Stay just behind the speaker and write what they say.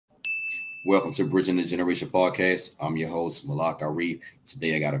Welcome to Bridging the Generation podcast. I'm your host, Malak Arif.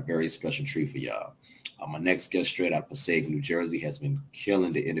 Today I got a very special treat for y'all. My next guest, straight out of Passaic, New Jersey, has been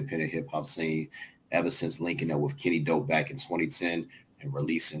killing the independent hip hop scene ever since linking up with Kenny Dope back in 2010 and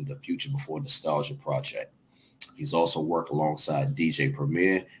releasing the Future Before Nostalgia project. He's also worked alongside DJ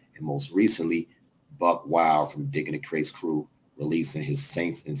Premier and most recently Buck Wild from Digging the Crates crew, releasing his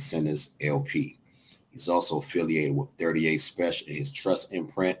Saints and Sinners LP. He's also affiliated with 38 Special and his Trust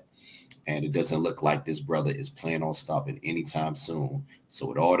imprint, and it doesn't look like this brother is planning on stopping anytime soon. So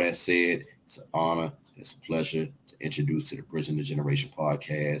with all that said, it's an honor, it's a pleasure to introduce to the Bridging the Generation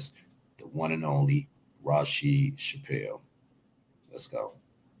podcast, the one and only Rashid Chappelle. Let's go.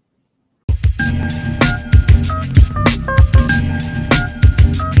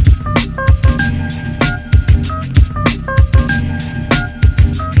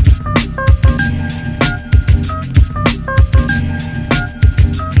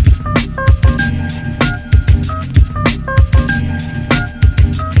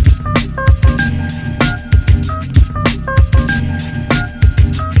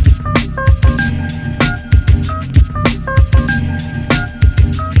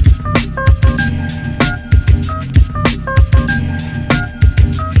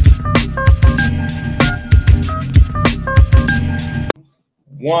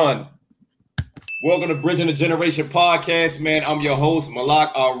 One. Welcome to Bridging the Generation podcast, man. I'm your host,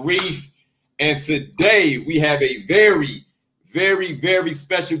 Malak Arif, and today we have a very, very, very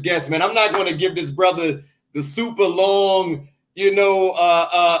special guest, man. I'm not going to give this brother the super long, intro,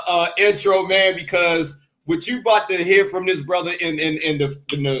 man, because what you about to hear from this brother in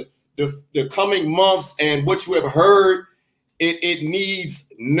the coming months and what you have heard, it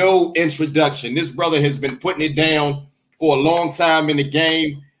needs no introduction. This brother has been putting it down for a long time in the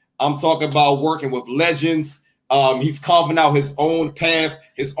game. I'm talking about working with legends. He's carving out his own path,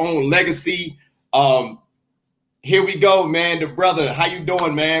 his own legacy. Here we go, man. The brother, how you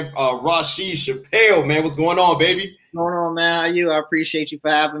doing, man? Rashid Chappelle, man. What's going on, baby? What's going on, man? How you? I appreciate you for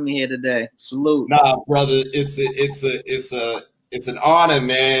having me here today. Salute. Nah, brother, it's an honor,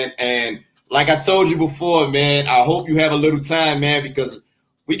 man. And like I told you before, man, I hope you have a little time, man, because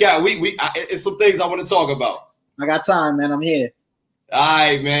it's some things I want to talk about. I got time, man. I'm here. All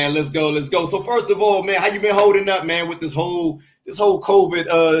right, man. Let's go. So first of all, man, how you been holding up, man, with this whole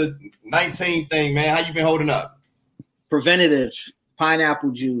COVID-19 thing, man? How you been holding up? Preventative, pineapple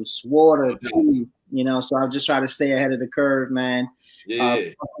juice, water, tea, so I just try to stay ahead of the curve, man. Yeah.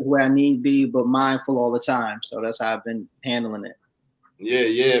 Where I need to be, but mindful all the time. So that's how I've been handling it.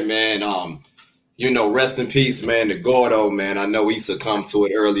 Yeah, man. Rest in peace, man, to Gordo, man. I know he succumbed to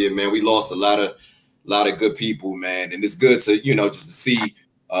it earlier, man. We lost a lot of good people, man, and it's good to just to see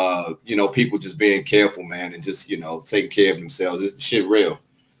people just being careful, man, and just taking care of themselves. It's shit real.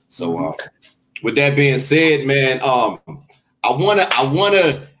 So with that being said, man, I wanna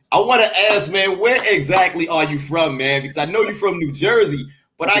ask, man, where exactly are you from, man? Because I know you're from New Jersey,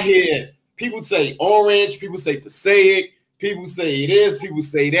 but I hear people say Orange, people say Passaic, people say this, people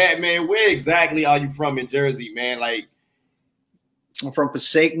say that, man. Where exactly are you from in Jersey, man? Like, I'm from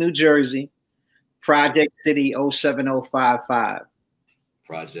Passaic, New Jersey. Project City 07055.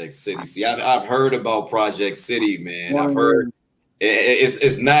 Project City. See, I've heard about Project City, man. I've heard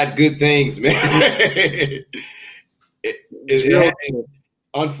it's not good things, man.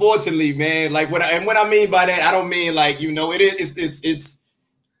 Unfortunately, man. Like what I mean by that, I don't mean like it's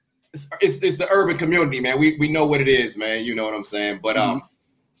the urban community, man. We know what it is, man. You know what I'm saying? But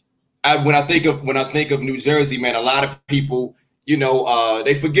when I think of New Jersey, man, a lot of people,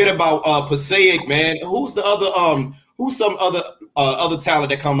 they forget about Passaic, man. Who's some other talent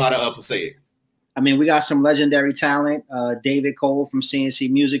that come out of Passaic? I mean, we got some legendary talent. David Cole from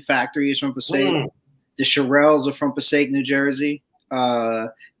CNC Music Factory is from Passaic. The Shirelles are from Passaic, New Jersey.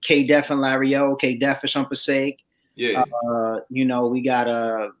 K-Def and Larry O. K-Def is from Passaic. Yeah. We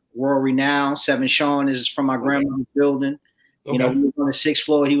got World Renown. Seven Sean is from my grandmother's building. Okay. We was on the 6th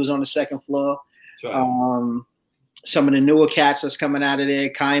floor. He was on the 2nd floor. Some of the newer cats that's coming out of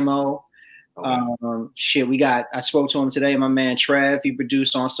there, Kaimo. Okay. I spoke to him today, my man Trev. He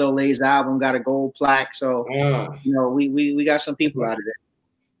produced on Soleil's album, got a gold plaque. So, we got some people out of there.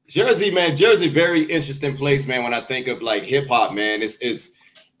 Jersey, man, very interesting place, man. When I think of like hip hop, man, it's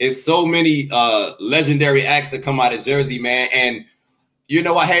so many legendary acts that come out of Jersey, man. And,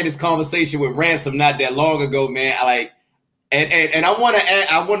 I had this conversation with Ransom not that long ago, man. And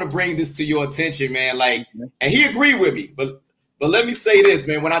I want to bring this to your attention, man. Like, and he agreed with me, but let me say this,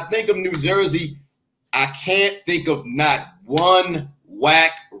 man. When I think of New Jersey, I can't think of not one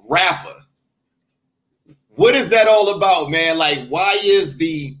whack rapper. What is that all about, man? Like, why is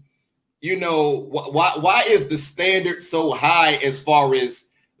the you know, why is the standard so high as far as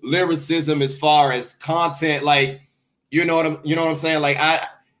lyricism, as far as content? Like, you know what I'm saying? Like,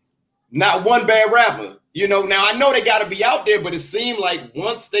 not one bad rapper. You know, now I know they got to be out there, but it seemed like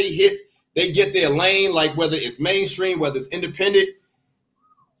once they get their lane, like whether it's mainstream, whether it's independent,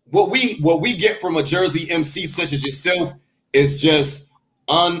 what we get from a Jersey MC such as yourself is just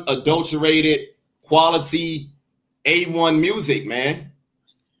unadulterated quality A1 music, man.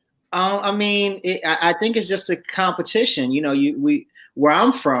 I mean, I think it's just a competition. You know, where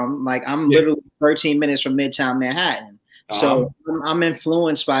I'm from, like I'm literally 13 minutes from Midtown Manhattan. So I'm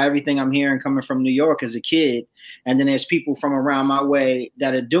influenced by everything I'm hearing coming from New York as a kid. And then there's people from around my way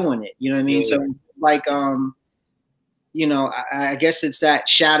that are doing it. You know what I mean? Yeah. So like, you know, I guess it's that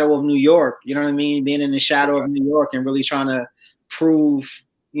shadow of New York, you know what I mean? Being in the shadow of New York and really trying to prove,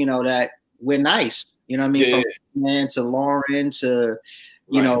 you know, that we're nice. You know what I mean? From Man to Lauren to,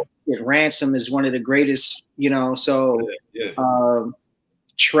 you know, Ransom is one of the greatest, you know, so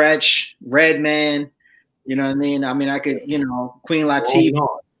Tretch, Redman, you know what I mean? I mean, I could, you know, Queen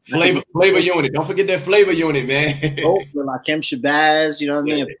Latifah. Flavor Unit. Don't forget that Flavor Unit, man. Like Kim Shabazz, you know what I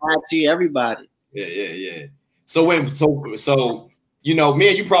mean? Apache, everybody. Yeah. So you know, me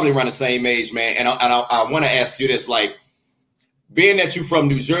and you probably around the same age, man. And I want to ask you this, like, being that you from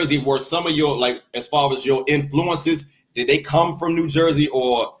New Jersey, were some of your, like, as far as your influences, did they come from New Jersey,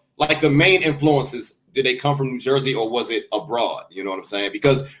 or like the main influences, did they come from New Jersey, or was it abroad? You know what I'm saying?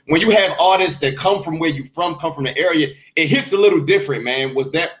 Because when you have artists that come from where you come from the area, it hits a little different, man.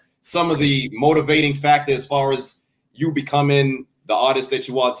 Was that some of the motivating factor as far as you becoming the artist that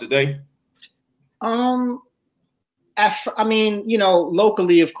you are today? I mean, you know,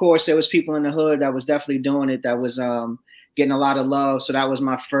 locally, of course, there was people in the hood that was definitely doing it, that was getting a lot of love. So that was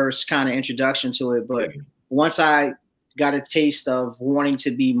my first kind of introduction to it. But once I got a taste of wanting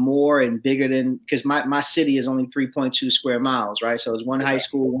to be more and bigger than, because my city is only 3.2 square miles, right? So it was one high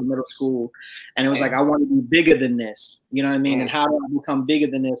school, one middle school. And it was like, I want to be bigger than this, you know what I mean? And how do I become bigger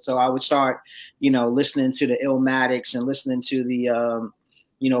than this? So I would start, you know, listening to the Illmatics and listening to the,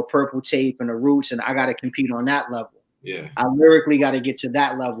 you know, Purple Tape and the Roots. And I got to compete on that level. Yeah. I lyrically got to get to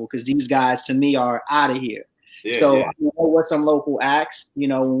that level, because these guys to me are out of here. I know what some local acts, you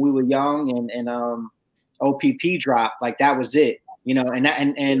know, when we were young and OPP dropped, like that was it, you know, and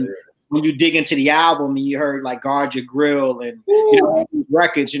when you dig into the album and you heard like Guard Your Grill and you know, these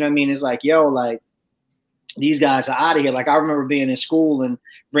records, you know what I mean? It's like, yo, like these guys are out of here. Like I remember being in school and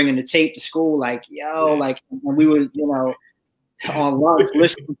bringing the tape to school, like, yo, like when we were, you know, on lunch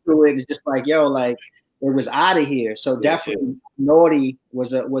listening to it, it's just like, yo, like it was out of here. So definitely Naughty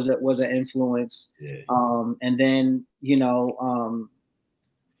was an influence. And then, you know,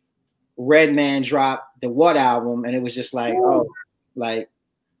 Redman dropped the What album, and it was just like, oh, like,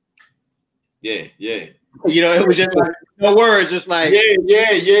 yeah. You know, it was just like no words, just like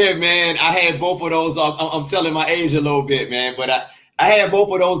yeah, man. I had both of those. I'm telling my age a little bit, man, but I had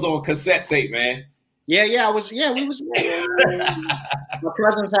both of those on cassette tape, man. Yeah, we was. My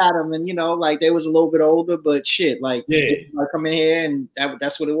cousins had them, and you know, like they was a little bit older, but shit, like I come in here, and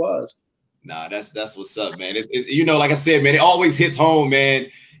that's what it was. Nah, that's what's up, man. It's you know, like I said, man, it always hits home, man.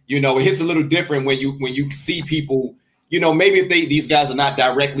 You know, it hits a little different when you see people. You know, maybe if these guys are not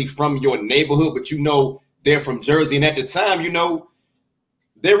directly from your neighborhood, but you know they're from Jersey, and at the time, you know,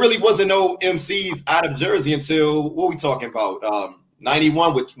 there really wasn't no MCs out of Jersey until what we talking about?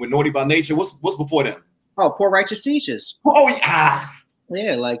 91 with Naughty by Nature. What's before them? Oh, Poor Righteous Teachers. Oh yeah.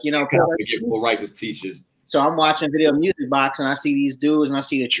 Yeah, like, you know, Poor Righteous Teachers. So I'm watching Video Music Box and I see these dudes and I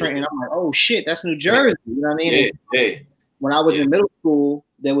see the trend and I'm like, oh shit, that's New Jersey. You know what I mean? When I was in middle school,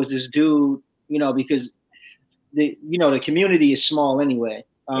 there was this dude, you know, because the community is small anyway.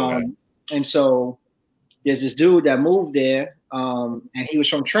 And so there's this dude that moved there, and he was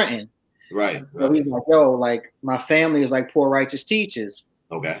from Trenton. Right. So he's like, yo, like my family is like Poor Righteous Teachers.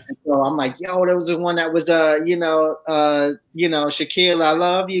 Okay. And so I'm like, yo, there was the one that was Shaquille, I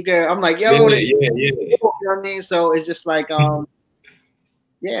love you, girl. I'm like, yo, yeah. You know what I mean? So it's just like,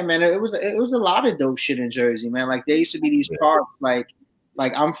 yeah, man, it was a lot of dope shit in Jersey, man. Like there used to be these parks, like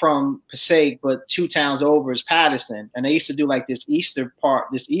I'm from Passaic, but 2 towns over is Patterson, and they used to do like this Easter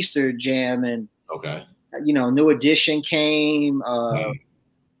jam, and you know, New Edition came,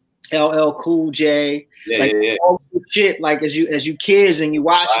 LL Cool J, all the shit. Like as you kids and you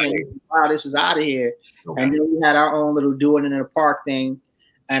watching, wow, this is out of here. And then we had our own little doing it in a park thing,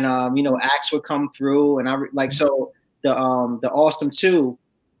 and you know, acts would come through, and so the Awesome 2,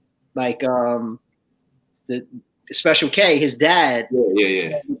 like the Special K, his dad,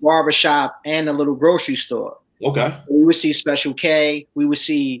 the barbershop and the little grocery store. Okay. We would see Special K. We would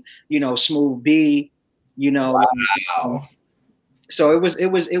see, Smooth B. Wow. So it was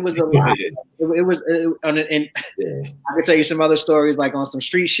a lot. And I can tell you some other stories like on some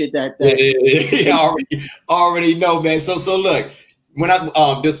street shit that I already know, man. So look, when I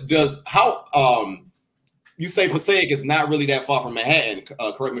does how you say Passaic is not really that far from Manhattan.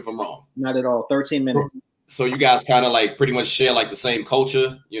 Correct me if I'm wrong. Not at all. 13 minutes. So you guys kind of like pretty much share like the same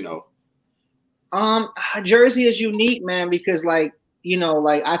culture, Jersey is unique, man, because like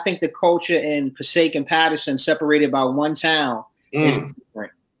I think the culture in Passaic and Patterson separated by one town is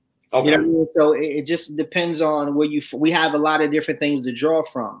different. Okay. You know what I mean? So it just depends on where we have a lot of different things to draw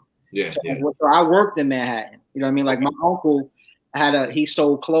from. Yeah. So I worked in Manhattan. You know what I mean? Like my uncle he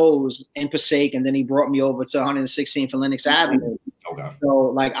sold clothes in Passaic, and then he brought me over to 116th and Lenox Avenue. Okay. So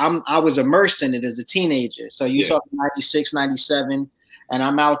like I was immersed in it as a teenager. So you saw 96, 97, and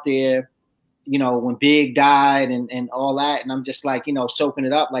I'm out there, when Big died and all that, and I'm just like, soaking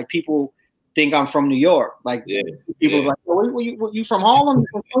it up. Like people think I'm from New York. Like people are like, well, you from Harlem? You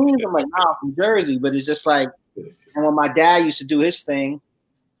from Queens? I'm like, nah, I'm from Jersey. But it's just like, and when my dad used to do his thing,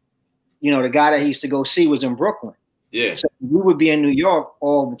 the guy that he used to go see was in Brooklyn. Yeah. So we would be in New York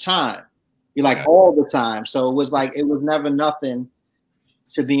all the time. All the time. So it was never nothing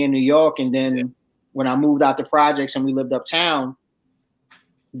to be in New York. And then when I moved out the projects and we lived uptown,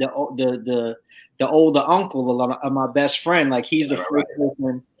 the older uncle of my best friend, like he's the first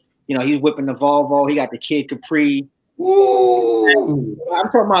person, he's whipping the Volvo. He got the Kid Capri. Ooh. I'm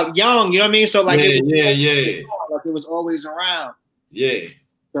talking about young, you know what I mean? So like, like it was always around. Yeah.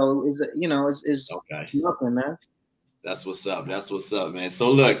 So it's okay. Nothing, man. That's what's up. That's what's up, man. So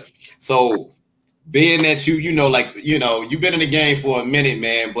look, being that you've been in the game for a minute,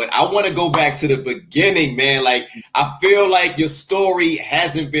 man, but I want to go back to the beginning, man. Like, I feel like your story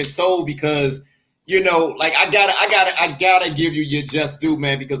hasn't been told because, like I gotta give you your just due,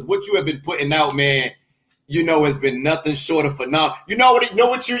 man, because what you have been putting out, man, has been nothing short of phenomenal. You're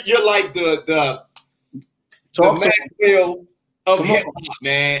like the Maxwell of hip hop,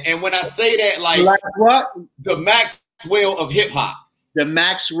 man. And when I say that, like what? The Maxwell of hip hop. The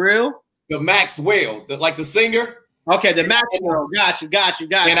Maxwell? The Maxwell, like the singer. Okay, the Maxwell. Got you.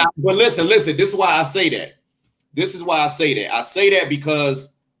 But listen, this is why I say that. I say that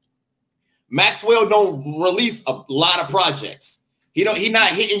because Maxwell don't release a lot of projects. He not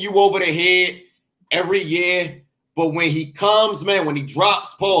hitting you over the head every year. But when he comes, man, when he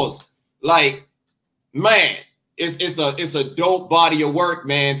drops, like, man, it's a dope body of work,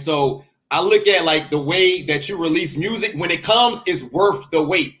 man. So I look at like the way that you release music when it comes, it's worth the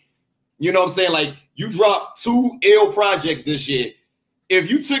wait. You know what I'm saying? Like you dropped 2 ill projects this year. If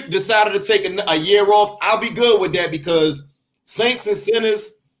you decided to take a year off, I'll be good with that because Saints and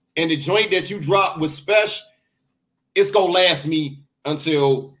Sinners and the joint that you dropped with Special, it's gonna last me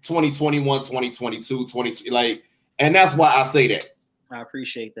until 2021, 2022, 22. Like, and that's why I say that. I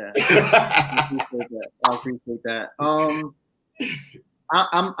appreciate that. I appreciate that.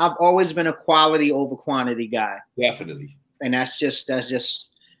 I've always been a quality over quantity guy. Definitely. And that's just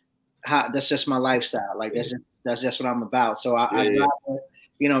my lifestyle. Like that's just what I'm about. So I'd rather,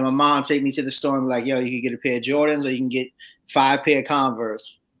 my mom take me to the store and be like, yo, you can get a pair of Jordans or you can get 5 pair of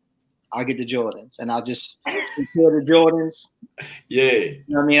Converse. I'll get the Jordans and I'll just compare the Jordans. Yeah. You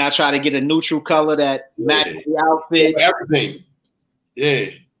know what I mean? I try to get a neutral color that matches the outfit. Everything. Yeah.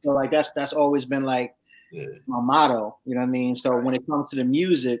 So like that's always been like my motto, you know what I mean? So when it comes to the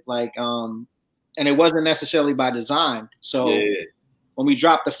music, like and it wasn't necessarily by design. So when we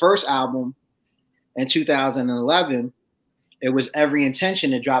dropped the first album in 2011, it was every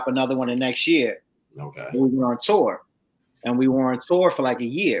intention to drop another one the next year. Okay. We were on tour. And we were on tour for like a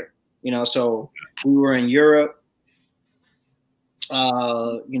year, so we were in Europe.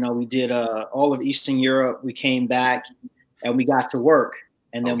 We did all of Eastern Europe. We came back and we got to work.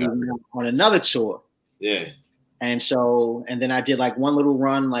 And then we went on another tour. Yeah. And then I did like one little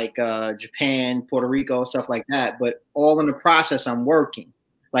run, like Japan, Puerto Rico, stuff like that. But all in the process, I'm working.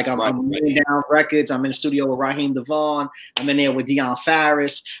 Like I'm laying down records. I'm in the studio with Raheem DeVaughn. I'm in there with Deion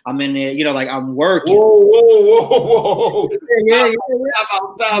Farris. I'm in there, like I'm working. Whoa. Yeah.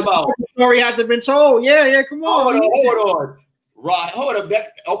 Time out. The story hasn't been told. Yeah, come on. Hold on. Right, hold up.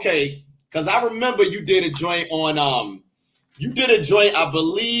 Okay, because I remember you did a joint on I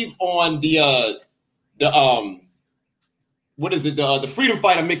believe on the what is it? The Freedom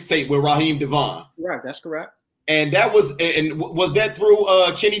Fighter mixtape with Raheem DeVaughn. Right, that's correct. And that was that through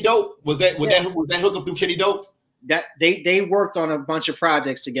Kenny Dope? Was that hook up through Kenny Dope? That they worked on a bunch of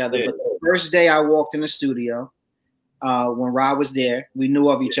projects together. Yeah. But the first day I walked in the studio, when Rod was there. We knew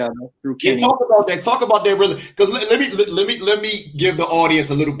of each other through Kenny. Yeah, talk about that. Talk about that really, because let me give the audience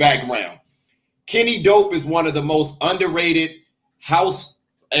a little background. Kenny Dope is one of the most underrated house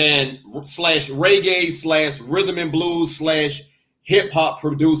and slash reggae slash rhythm and blues slash hip hop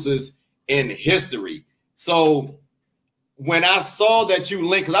producers in history. So when I saw that you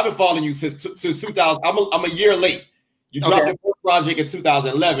linked, because I've been following you since 2000. I'm a year late. You dropped the first project in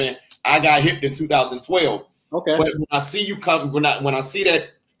 2011. I got hipped in 2012. Okay. But when I see you come, when I see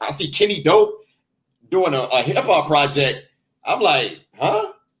that, I see Kenny Dope doing a hip hop project. I'm like,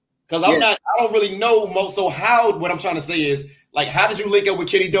 huh? Because I don't really know most. So how? What I'm trying to say is, like, how did you link up with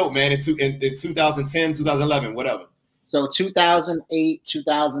Kenny Dope, man, in 2010, 2011, whatever? So 2008,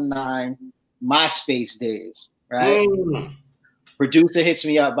 2009, MySpace days, right? Producer hits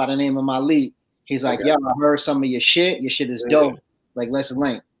me up by the name of Malik. He's like, yo, I heard some of your shit. Your shit is dope. Like, let's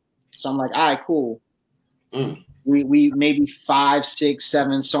link. So I'm like, all right, cool. We maybe 5, 6,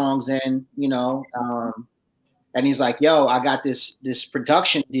 7 songs in, you know. And he's like, yo, I got this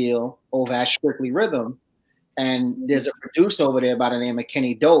production deal over at Strictly Rhythm. And there's a producer over there by the name of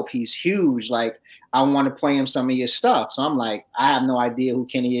Kenny Dope. He's huge. Like, I want to play him some of your stuff. So I'm like, I have no idea who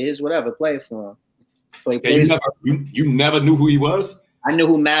Kenny is. Whatever, play it for him. So you never knew who he was? I knew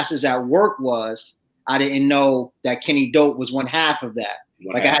who Masters at Work was. I didn't know that Kenny Dope was one half of that.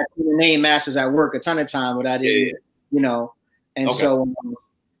 I had seen the name Masters at Work a ton of time, but I didn't, you know. And so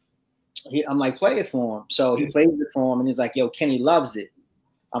I'm like, play it for him. So he plays it for him, and he's like, yo, Kenny loves it.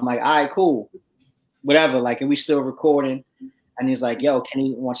 I'm like, all right, cool. Whatever, like, and we still recording. And he's like, yo,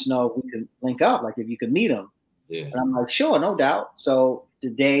 Kenny wants to know if we can link up, like if you could meet him. Yeah. And I'm like, sure, no doubt. So the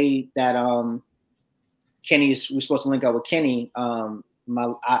day that we're supposed to link up with Kenny,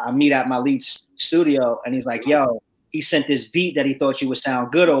 I meet at Malik's studio, and he's like, yo, he sent this beat that he thought you would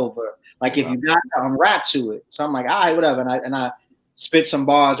sound good over. Like, if you got to rap to it. So I'm like, all right, whatever. And I spit some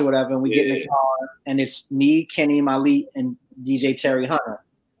bars or whatever, and we get in the car, and it's me, Kenny, Malik, and DJ Terry Hunter.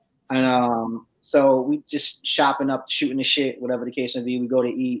 And so we just shopping up, shooting the shit, whatever the case may be. We go to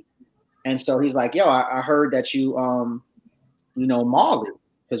eat. And so he's like, yo, I heard that you know Marley.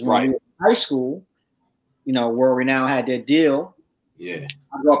 Because when we were in high school, you know, World Renown had their deal. Yeah.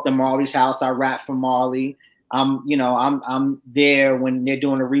 I go up to Marley's house. I rap for Marley. I'm there when they're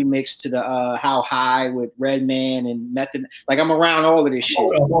doing a remix to the How High with Redman and Method. Like, I'm around all of this shit.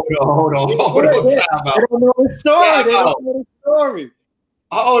 Hold on. They don't know the story.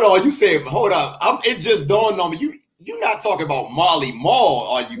 Hold on. You said, hold up. It just dawned on me. You're not talking about Marley Marl,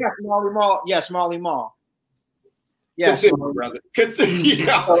 are you? Yes, Marley Marl. Yes, Marley Marl. Yes. Continue, brother. Continue.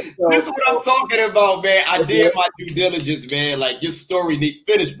 This is what I'm talking about, man. I did my due diligence, man. Like, your story need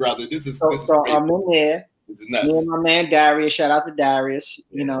finish, brother. This is I'm in there. This is nuts. Me and my man Darius. Shout out to Darius.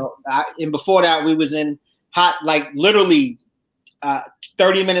 You know, and before that, we was in literally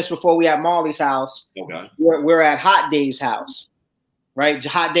 30 minutes before we at Marley's house. Okay. We're at Hot Day's house. Right,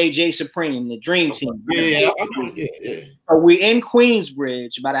 Hot Day J Supreme, the Dream Team. Yeah. So we're in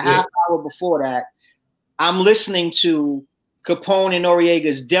Queensbridge. About a half hour before that, I'm listening to Capone and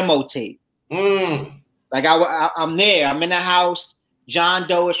Noriega's demo tape. Like, I'm there. I'm in the house. John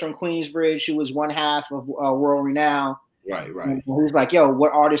Doe is from Queensbridge, who was one half of World Renown. Right. And he's like, yo,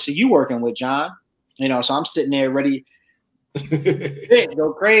 what artists are you working with, John? You know, so I'm sitting there ready to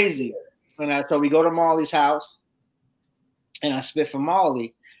go crazy. And so we go to Marley's house. And I spit for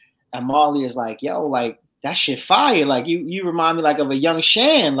Marley, and Marley is like, yo, like, that shit fire. Like, you remind me like of a young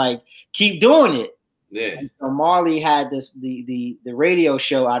Shan. Like, keep doing it. Yeah. And so Marley had the radio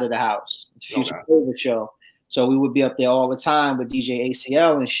show out of the house, Future Favorite Show. So we would be up there all the time with DJ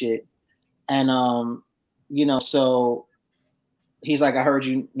ACL and shit. And you know, so he's like, I heard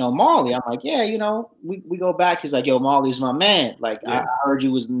you know Marley. I'm like, yeah, you know, we go back. He's like, yo, Marley's my man. Like, I heard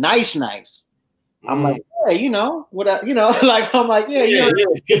you was nice. I'm like, yeah, you know what? Like, I'm like,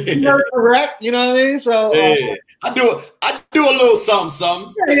 you're correct. You know what I mean? So I do a little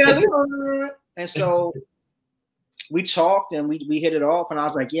something. And so we talked and we hit it off, and I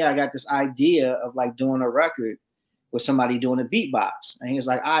was like, yeah, I got this idea of like doing a record with somebody doing a beatbox. And he was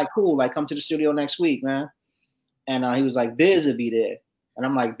like, all right, cool. Like, come to the studio next week, man. And he was like, Biz will be there. And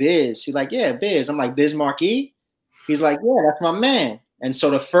I'm like, Biz? He's like, yeah, Biz. I'm like, Biz Marquis? He's like, yeah, that's my man. And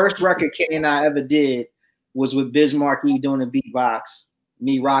so the first record Kenny and I ever did was with Biz Marquis doing a beatbox,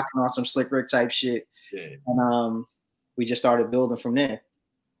 me rocking on some Slick Rick type shit. Yeah. And we just started building from there.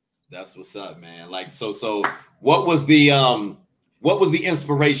 That's what's up, man. Like, so what was the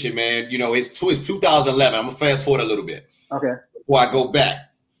inspiration, man? You know, it's 2011. I'm gonna fast forward a little bit. Okay. Before I go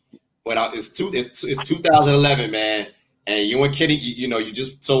back. But it's 2011, man. And you and Kenny, you know, you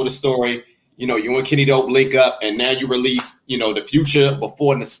just told the story. you and Kenny Dope link up, and now you release, the Future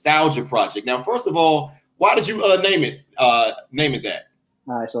Before Nostalgia project. Now, first of all, why did you name it that?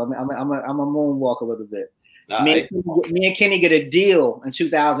 All right, so I'm a moonwalk a little bit. Right. Me and Kenny get a deal in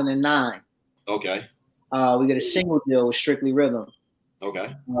 2009. Okay. We get a single deal with Strictly Rhythm.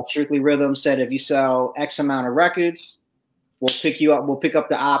 Okay. Strictly Rhythm said if you sell X amount of records, we'll pick you up. We'll pick up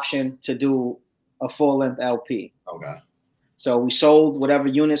the option to do a full length LP. Okay. So we sold whatever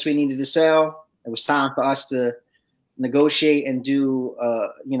units we needed to sell. It was time for us to negotiate and do,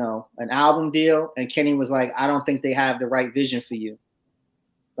 an album deal. And Kenny was like, "I don't think they have the right vision for you.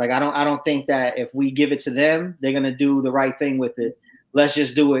 Like, I don't think that if we give it to them, they're gonna do the right thing with it. Let's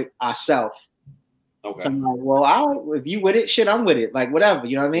just do it ourselves." Okay. So I'm like, well, if you with it, shit, I'm with it. Like, whatever,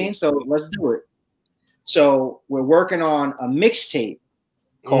 you know what I mean? So let's do it. So we're working on a mixtape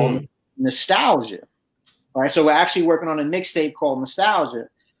called Nostalgia. All right. So we're actually working on a mixtape called Nostalgia.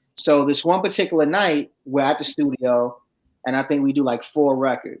 So this one particular night, we're at the studio, and I think we do like 4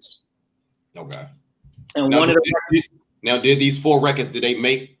 records. Okay. And now, did these 4 records, did they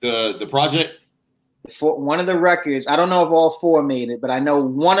make the project? For one of the records, I don't know if all 4 made it, but I know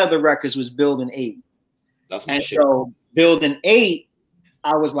one of the records was Building 8. That's my and shit. So Building 8,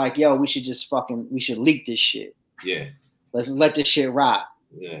 I was like, yo, we should leak this shit. Yeah. Let's let this shit rock.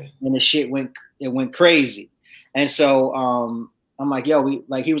 Yeah. And the shit went crazy. And so I'm like, yo,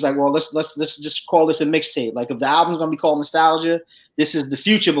 he was like, well, let's just call this a mixtape. Like, if the album's gonna be called Nostalgia, this is the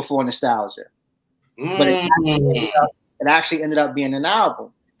Future Before Nostalgia. But it actually ended up being an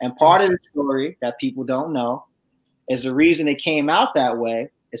album. And part of the story that people don't know is the reason it came out that way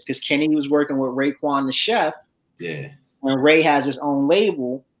is because Kenny was working with Raekwon the Chef. Yeah. When Ray has his own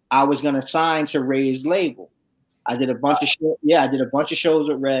label, I was gonna sign to Ray's label. I did a bunch of shows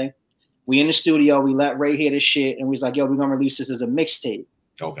with Ray. We in the studio, we let Ray hear the shit, and we was like, yo, we're gonna release this as a mixtape.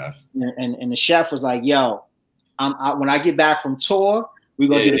 Okay. And the Chef was like, yo, when I get back from tour, we're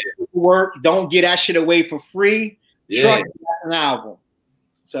gonna do the work. Don't get that shit away for free. Yeah. Trust an album.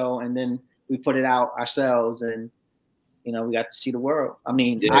 So, and then we put it out ourselves, and we got to see the world. I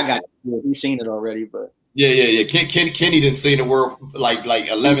mean, I got we've seen it already, but yeah. Kenny didn't see the world like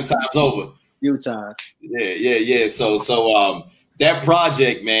 11 times over. Few times. Yeah. So that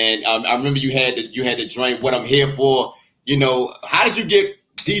project, man. I remember you had to join What I'm Here For. How did you get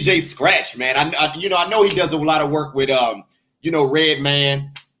DJ Scratch, man? I know he does a lot of work with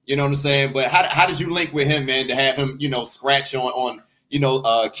Redman. You know what I'm saying? But how did you link with him, man, to have him scratch on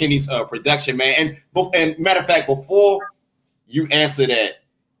Kenny's production, man? And matter of fact, before you answer that,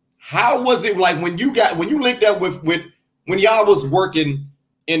 how was it like when you linked up with when y'all was working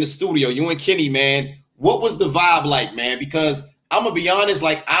in the studio, you and Kenny, man? What was the vibe like, man? Because I'm gonna be honest,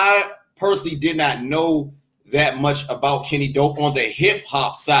 like, I personally did not know that much about Kenny Dope on the hip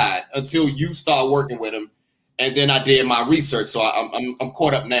hop side until you start working with him, and then I did my research, so I'm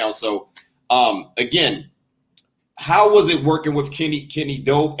caught up now. So again, how was it working with Kenny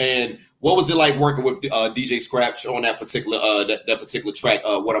Dope, and what was it like working with DJ Scratch on that particular that particular track,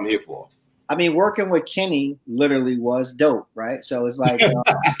 What I'm Here For? I mean, working with Kenny literally was dope, right? So it's like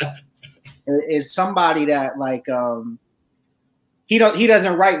it's somebody that like he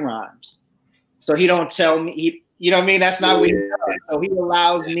doesn't write rhymes, so he don't tell me. You know what I mean? That's not what he does. So he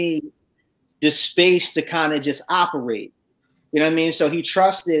allows me the space to kind of just operate. You know what I mean? So he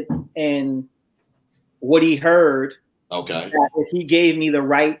trusted in what he heard. Okay. If he gave me the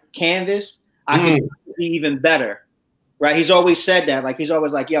right canvas, I could be even better. Right? He's always said that. Like, he's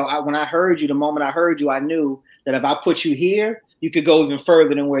always like, yo, when I heard you, the moment I heard you, I knew that if I put you here, you could go even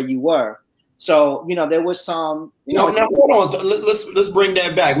further than where you were. So, there was some. Now hold on. Let's bring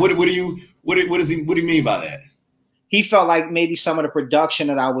that back. What do you mean by that? He felt like maybe some of the production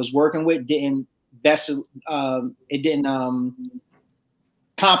that I was working with didn't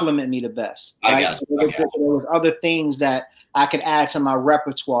compliment me the best. Right? There was other things that I could add to my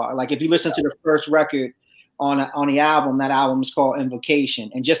repertoire. Like, if you listen to the first record on the album, that album is called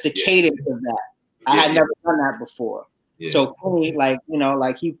Invocation, and just the cadence of that, I had never done that before. Yeah. So Kenny,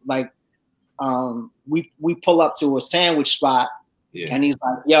 we pull up to a sandwich spot, and he's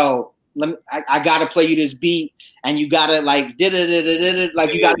like, "Yo, I gotta play you this beat, and you gotta like you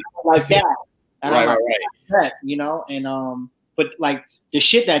gotta like that." And right. And but like the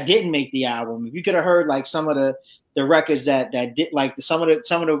shit that didn't make the album, if you could have heard like some of the records that did, like some of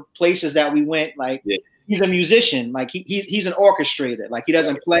the places that we went, like he's a musician, like he's an orchestrator, like he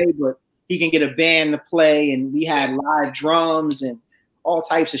doesn't play, but he can get a band to play, and we had live drums and all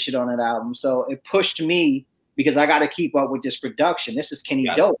types of shit on that album. So it pushed me because I got to keep up with this production. This is Kenny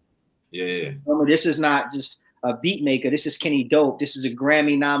Dope. Yeah. This is not just a beat maker. This is Kenny Dope. This is a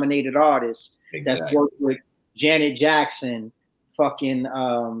Grammy nominated artist that's worked with Janet Jackson, fucking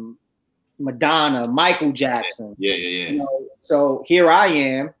Madonna, Michael Jackson. Yeah. You know, so here I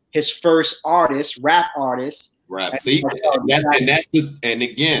am, his first artist, rap artist. Rap. See, and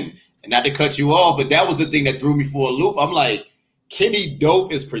again, and not to cut you off, but that was the thing that threw me for a loop. I'm like, Kenny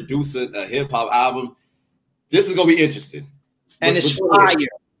Dope is producing a hip hop album. This is gonna be interesting. And it's fire.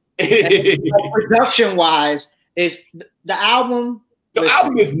 Production wise, is the album. The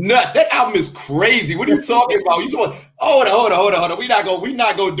album is nuts. That album is crazy. What are you talking about? You talking? Hold on. We're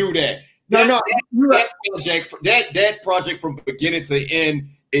not gonna do that. That project from beginning to end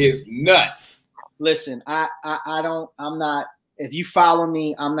is nuts. Listen, I'm not. If you follow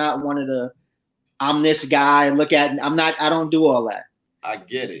me, I'm not one of the. I'm this guy. I don't do all that. I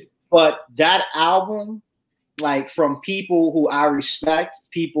get it. But that album, like from people who I respect,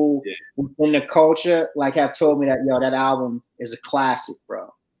 people in the culture, like have told me that that album is a classic,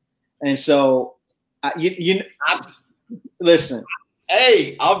 bro. And so, listen.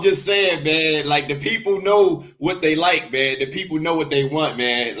 Hey, I'm just saying, man. Like the people know what they like, man. The people know what they want,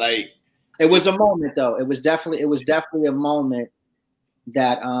 man. Like it was a moment, though. It was definitely a moment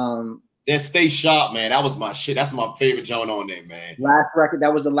that that Stay Sharp, man. That was my shit. That's my favorite joint on there, man. Last record.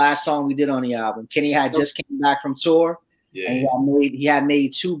 That was the last song we did on the album. Kenny had just came back from tour. Yeah. And he had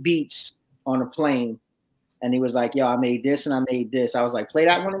made 2 beats on a plane, and he was like, "Yo, I made this and I made this." I was like, "Play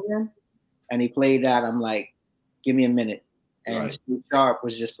that one again," and he played that. I'm like, "Give me a minute." And Stay Sharp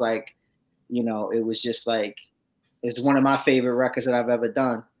was just like, it was just like, it's one of my favorite records that I've ever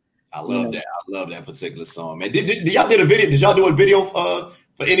done. I love that. I love that particular song, man. Did y'all did a video? Did y'all do a video for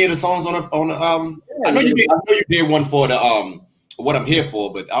any of the songs on the Yeah, I know you did. I know you did one for the What I'm Here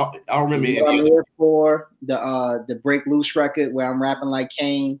For, but I don't remember any What I'm Here For, the Break Loose record where I'm rapping like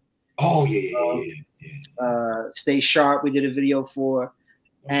Kane. Oh yeah. Stay Sharp, we did a video for.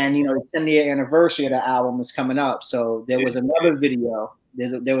 And the 10-year anniversary of the album is coming up, so there was another video.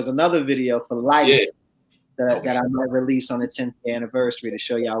 There was another video for Life that I might release on the 10th anniversary to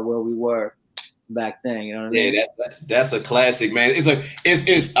show y'all where we were back then. You know what I mean? That's a classic, man.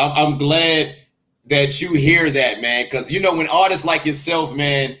 I'm glad that you hear that, man, because when artists like yourself,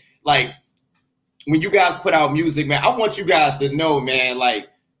 man, like when you guys put out music, man, I want you guys to know, man, like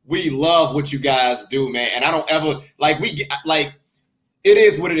we love what you guys do, man, and I don't ever it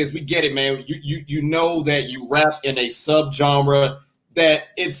is what it is. We get it, man. You know that you rap in a subgenre that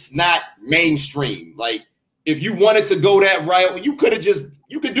it's not mainstream. Like if you wanted to go that route, you could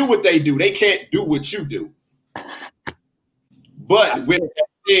do what they do. They can't do what you do. But with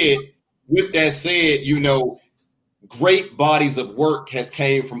that said, great bodies of work has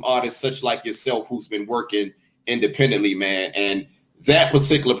came from artists such like yourself who's been working independently, man. And that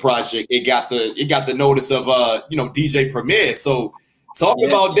particular project, it got the notice of DJ Premier. So talk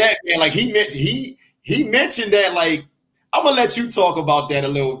about that, man. Like he mentioned that. Like I'm gonna let you talk about that a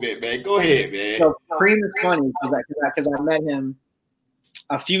little bit, man. Go ahead, man. So Cream is funny because I met him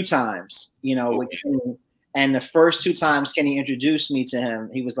a few times, with Kenny. And the first 2 times Kenny introduced me to him,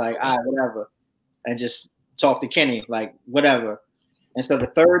 he was like, "All right, whatever," and just talk to Kenny, like whatever. And so the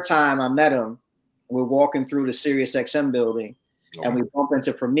 3rd time I met him, we're walking through the Sirius XM building, and we bump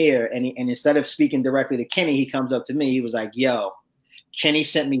into Premier. And instead of speaking directly to Kenny, he comes up to me. He was like, "Yo, Kenny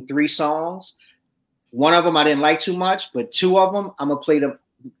sent me 3 songs. One of them I didn't like too much, but 2 of them I'm gonna play them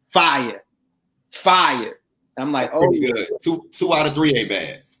fire." I'm like, "Oh, good. 2 out of 3 ain't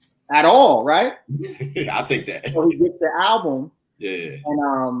bad at all, right?" I'll take that. So he gets the album. Yeah.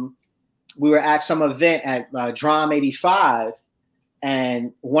 And we were at some event at Drum 85,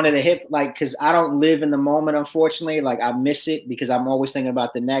 and one of the because I don't live in the moment, unfortunately. Like I miss it because I'm always thinking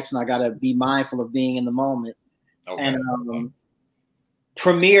about the next, and I gotta be mindful of being in the moment. Okay. And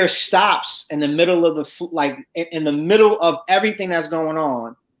Premier stops in the middle of in the middle of everything that's going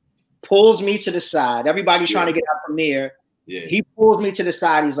on, pulls me to the side. Everybody's trying to get out Premier. Yeah. He pulls me to the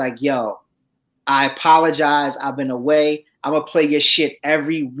side. He's like, "Yo, I apologize. I've been away. I'm gonna play your shit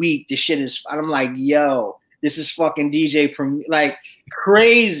every week. This shit is." I'm like, "Yo, this is fucking DJ Premier, like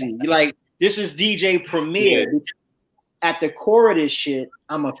crazy. Like this is DJ Premier." Yeah. At the core of this shit,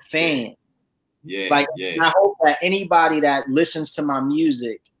 I'm a fan. Yeah. And I hope that anybody that listens to my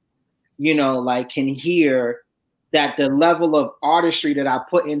music, can hear that the level of artistry that I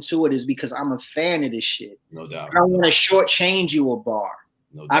put into it is because I'm a fan of this shit. No doubt. I don't want to shortchange you a bar.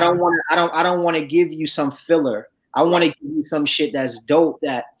 No doubt. I don't want to give you some filler. I want to give you some shit that's dope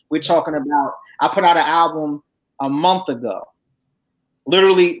that we're talking about. I put out an album a month ago,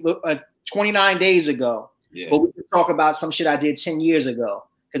 literally 29 days ago. Yeah. But we can talk about some shit I did 10 years ago.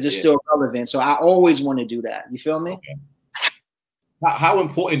 because it's still relevant. So I always want to do that. You feel me? Okay. How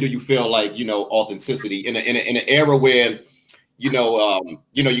important do you feel like, you know, authenticity in an era where, you know,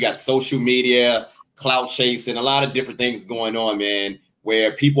 you got social media, clout chasing, a lot of different things going on, man,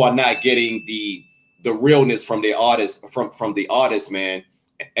 where people are not getting the realness from the artists, from the artists, man.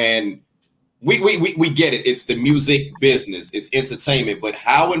 And we get it. It's the music business, it's entertainment. But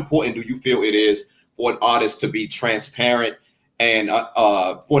how important do you feel it is for an artist to be transparent and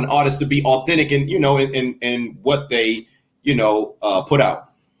for an artist to be authentic and, you know, in what they, you know, put out?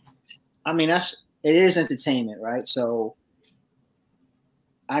 I mean, it is entertainment, right? So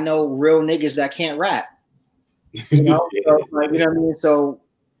I know real niggas that can't rap. You know, so, like, you know what I mean? So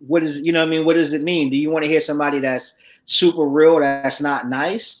what is, you know what I mean? What does it mean? Do you want to hear somebody that's super real, that's not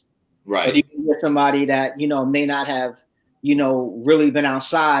nice? Right. Or do you hear somebody that, you know, may not have, you know, really been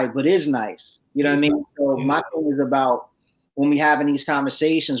outside, but is nice? You know what I mean? So my thing is about when we having these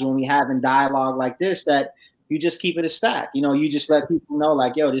conversations, when we having dialogue like this, that you just keep it a stack. You know, you just let people know,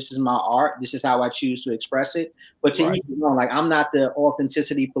 like, yo, this is my art. This is how I choose to express it. But to each, you know, like, I'm not the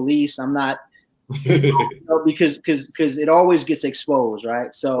authenticity police. I'm not, you know, because it always gets exposed,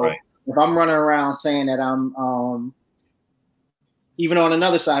 right? So if I'm running around saying that I'm even on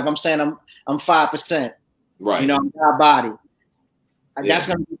another side, if I'm saying I'm 5%, right, you know, I'm not body, that's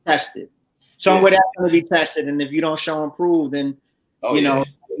going to be tested. Somewhere that's going to be tested, and if you don't show and prove, then you know,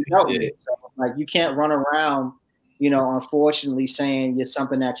 so, like, you can't run around, you know, unfortunately saying you're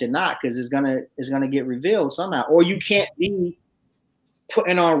something that you're not, because it's gonna get revealed somehow. Or you can't be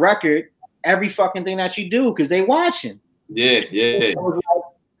putting on record every fucking thing that you do because they watching. Yeah. Like, it's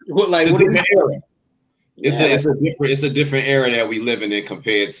what a different era. It's a different era that we living in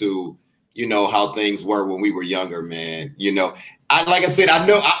compared to, you know, how things were when we were younger, man. You know, like I said, I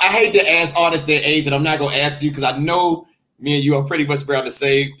know I hate to ask artists their age, and I'm not gonna ask you because I know me and you are pretty much around the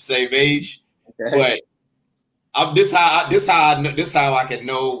same age. Okay. But this how I can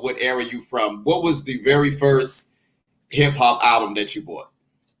know what era you from. What was the very first hip hop album that you bought?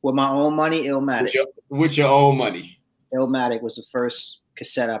 With my own money, Illmatic. With your own money. Illmatic was the first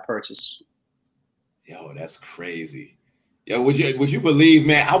cassette I purchased. Yo, that's crazy. Yo, would you believe,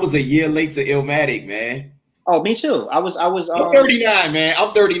 man? I was a year late to Illmatic, man. Oh, me too. I'm 39, man.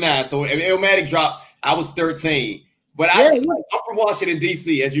 I'm 39. So when Illmatic dropped, I was 13. But I'm from Washington,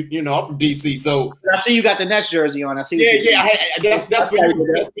 D.C. As you know, I'm from D.C. So I see you got the Nets jersey on. I see. That's for you.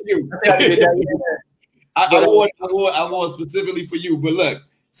 That's for you. I wore specifically for you. But look,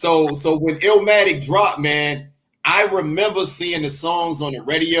 so when Illmatic dropped, man, I remember seeing the songs on the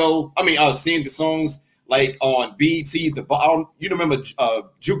radio. I mean, seeing the songs like on BET. You remember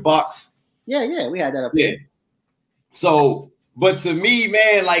Jukebox? Yeah, we had that up here. So, but to me,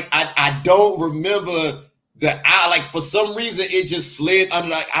 man, like I don't remember like for some reason it just slid under.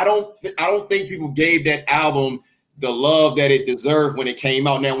 Like I don't think people gave that album the love that it deserved when it came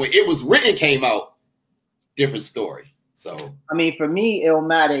out. Now, when it was written, came out, different story. So I mean, for me,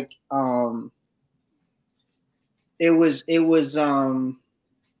 Illmatic, it was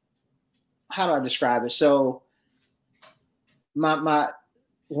how do I describe it? So my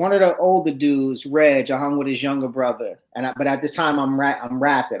one of the older dudes, Reg, I hung with his younger brother, but at the time I'm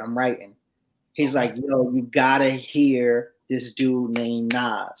writing. He's like, yo, you gotta hear this dude named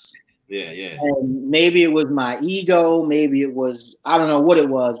Nas. Yeah. And maybe it was my ego, maybe it was, I don't know what it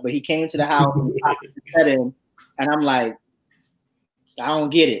was, but he came to the house and said him, and I'm like, I don't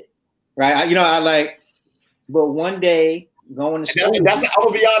get it, right? But one day going to school. I'm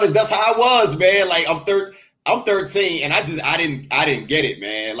gonna be honest, that's how I was, man. Like I'm 13, and I didn't get it,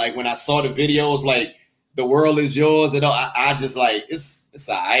 man. Like when I saw the videos, like The World Is Yours, and I just like it's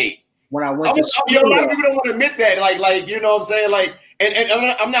all right. When I went to school, a lot of people don't want to admit that, like you know what I'm saying, like,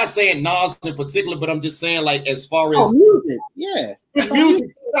 and I'm not saying Nas in particular, but I'm just saying, like, as far as music, yeah, it's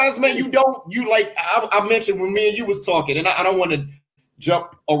music. Sometimes, man, I mentioned when me and you was talking, and I don't want to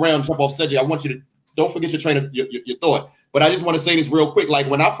jump off subject. I want you to don't forget your train of your thought. But I just want to say this real quick. Like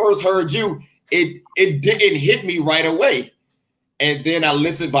when I first heard you, it didn't hit me right away. And then I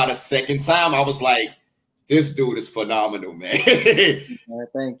listened by the second time. I was like, this dude is phenomenal, man.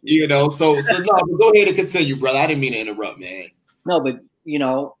 Thank you. You know, so no, go ahead and continue, brother. I didn't mean to interrupt, man. No, but you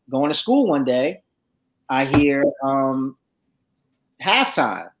know, going to school one day, I hear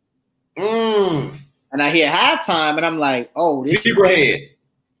halftime. And I hear halftime, and I'm like, oh, this is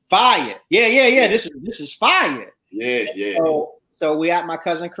fire. Yeah. This is fire. Yeah. So we at my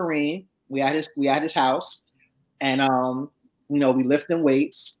cousin Kareem. We at his house, and you know, we lifting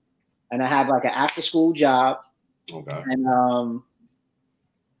weights, and I had like an after school job. Okay. And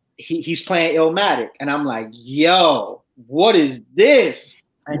he's playing Illmatic, and I'm like, yo, what is this?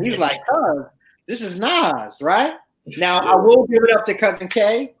 And he's like, "Cuz, this is Nas, right?" Now I will give it up to Cousin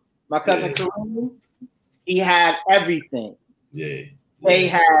K, my cousin Kareem. He had everything. Yeah. They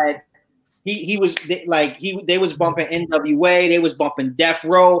had he was like they was bumping NWA, they was bumping Death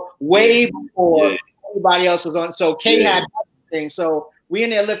Row way before everybody else was on. So K had everything. So we in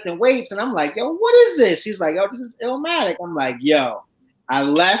there lifting weights, and I'm like, "Yo, what is this?" He's like, "Yo, this is Illmatic." I'm like, "Yo," I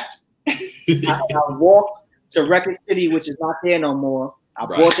left. I walked to Record City, which is not there no more. I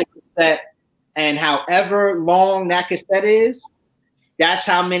bought the cassette, and however long that cassette is, that's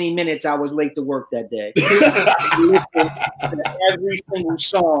how many minutes I was late to work that day. Every single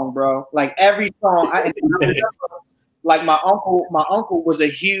song, bro. Like every song. I remember, like my uncle was a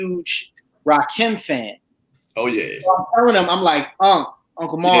huge Rakim fan. Oh yeah. So I'm telling him, I'm like,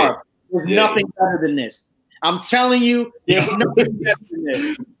 Uncle Marv, there's nothing better than this. I'm telling you, there's nothing better than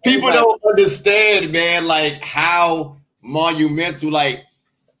this. People don't understand, man, like how monumental, like,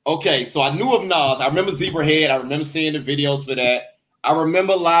 okay, so I knew of Nas. I remember Zebrahead. I remember seeing the videos for that. I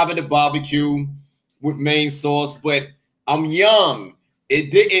remember Live at the Barbecue with Main Source, but I'm young.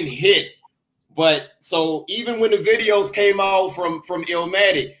 It didn't hit. But so even when the videos came out from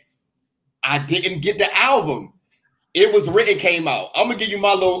Illmatic, I didn't get the album. It Was Written came out. I'm gonna give you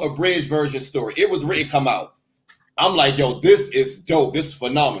my little abridged version story. It Was Written come out. I'm like, yo, this is dope. This is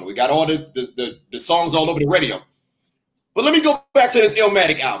phenomenal. We got all the songs all over the radio. But let me go back to this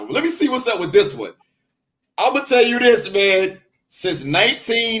Illmatic album. Let me see what's up with this one. I'm gonna tell you this, man. Since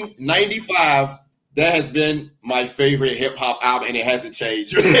 1995, that has been my favorite hip hop album, and it hasn't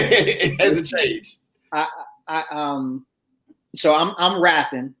changed. It hasn't changed. So I'm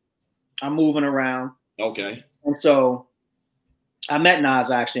rapping. I'm moving around. Okay. And so I met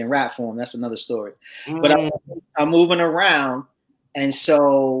Nas actually in rap form. That's another story. But I'm moving around, and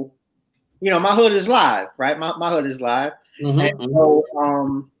so my hood is live, right? My hood is live. And so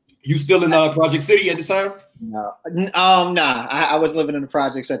you still in Project City at this time? No, nah. I was living in the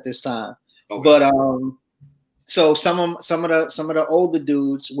projects at this time. Okay. But so some of the older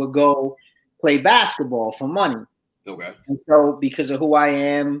dudes would go play basketball for money. Okay. And so because of who I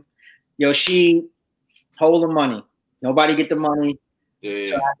am, she hold the money. Nobody get the money.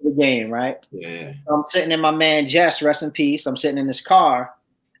 Yeah. After the game, right? Yeah. So I'm sitting in my man Jess, rest in peace. I'm sitting in this car,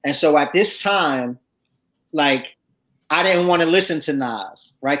 and so at this time, like, I didn't want to listen to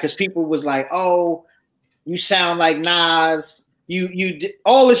Nas, right? Because people was like, "Oh, you sound like Nas. You did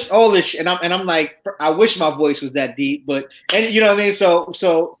all this, and I'm like, I wish my voice was that deep, but and you know what I mean. So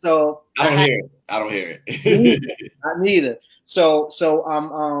I don't hear it. Not neither. So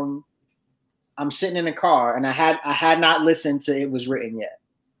I'm sitting in the car, and I had not listened to It Was Written yet.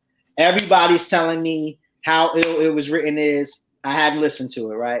 Everybody's telling me how ill It Was Written is. I hadn't listened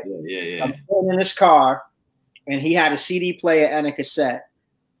to it, right? Yeah. I'm sitting in this car, and he had a CD player and a cassette,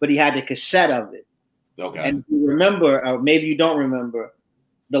 but he had the cassette of it. Okay. And you remember, or maybe you don't remember,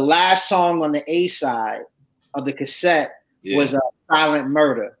 the last song on the A side of the cassette was Silent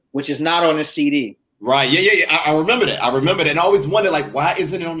Murder, which is not on the CD. Right. Yeah. I remember that. And I always wondered, like, why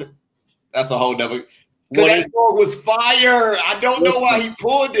isn't it on the... That's a whole nother... Because that song was fire. I don't know why he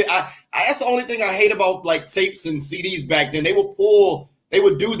pulled it. That's the only thing I hate about, like, tapes and CDs back then. They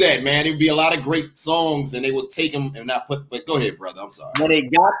would do that, man. There'd be a lot of great songs, and they would take them and not put... But go ahead, brother. I'm sorry. When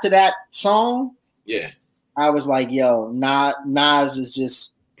it got to that song... Yeah. I was like, yo, Nas is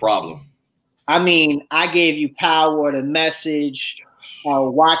just... Problem. I mean, I gave you Power, The Message,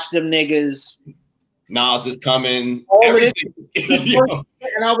 Watch Them Niggas. Nas is coming. Everything.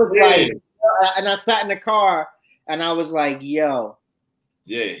 And I was like... And I sat in the car, and I was like, yo.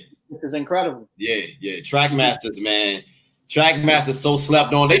 Yeah. This is incredible. Yeah. Trackmasters, man. Trackmasters so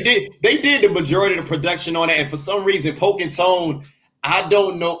slept on. They did the majority of the production on it, and for some reason, Poke and Tone... I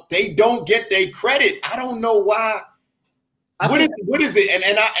don't know. They don't get their credit. I don't know why. What is it?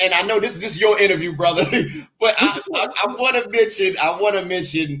 And I know this is your interview, brother. But I want to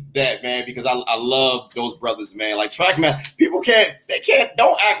mention that, man, because I love those brothers, man. Like Trackmasters,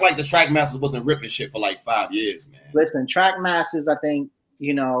 don't act like the Trackmasters wasn't ripping shit for like 5 years, man. Listen, Trackmasters, I think,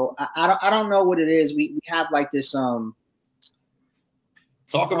 I don't know what it is. We have like this talk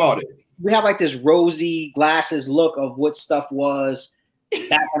about it. We have like this rosy glasses look of what stuff was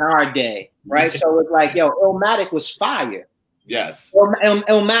back in our day, right? So it's like, yo, Illmatic was fire. Yes.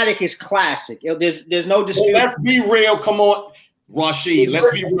 Illmatic is classic. There's no dispute. Well, let's be real. Come on, Rashid. Let's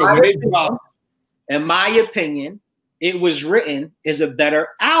be real. In my opinion, It Was Written is a better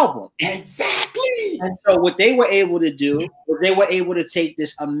album. Exactly. And so what they were able to do was they were able to take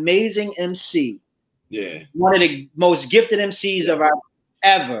this amazing MC, one of the most gifted MCs of our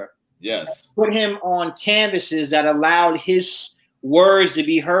ever. Yes. Put him on canvases that allowed his words to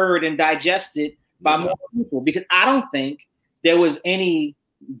be heard and digested by more people, because I don't think there was any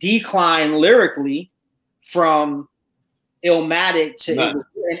decline lyrically from Illmatic to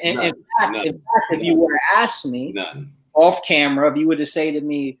in fact, if you were to ask me off camera, if you were to say to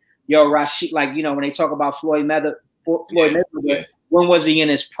me, yo, Rashid, like, you know, when they talk about Floyd Mayweather, when was he in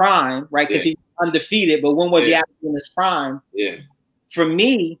his prime, right? Because he's undefeated, but when was he actually in his prime? Yeah. For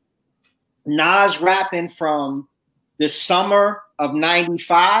me, Nas rapping from the summer of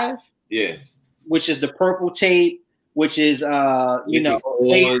 '95, which is the Purple Tape, which is you know,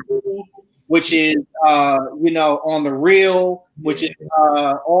 which is you know, On the Real, which is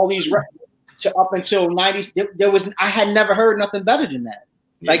all these to up until '90s. I had never heard nothing better than that.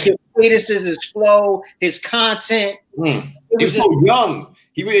 Like his cadences, his flow, his content. He was so young.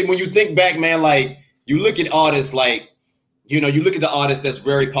 When you think back, man, like you look at artists like, you know, you look at the artist that's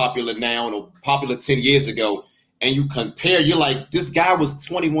very popular now and popular 10 years ago, and you compare, you're like, this guy was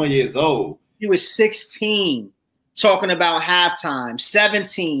 21 years old. He was 16 talking about halftime,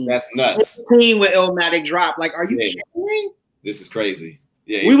 17. That's nuts. 15 with Illmatic drop. Like, are you kidding me? This is crazy.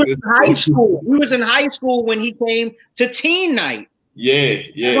 Yeah, we was in high school. We was in high school when he came to Teen Night. Yeah.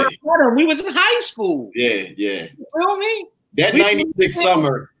 We was in high school. Yeah. You feel me? That 96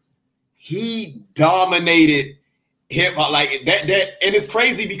 summer, he dominated hip hop like that. And it's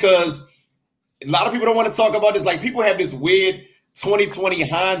crazy because a lot of people don't want to talk about this. Like, people have this weird 2020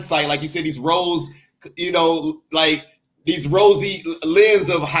 hindsight, like you said, these rose, you know, like these rosy lens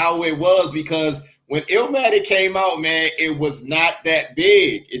of how it was, because when Illmatic came out, man, it was not that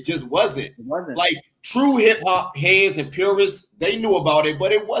big. It just wasn't. It wasn't. Like, true hip hop heads and purists, they knew about it,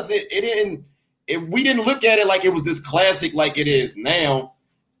 but we didn't look at it like it was this classic like it is now.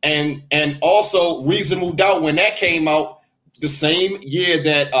 And also Reasonable Doubt, when that came out, the same year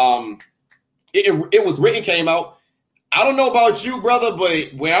that it was written, came out. I don't know about you, brother,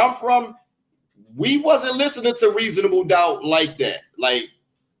 but where I'm from, we wasn't listening to Reasonable Doubt like that. Like,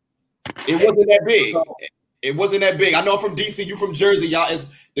 it wasn't that big. It wasn't that big. I know I'm from DC, you from Jersey, y'all.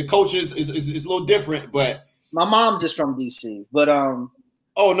 The culture is a little different, but my mom's is from DC. But oh,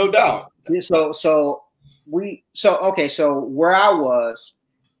 no doubt. So where I was,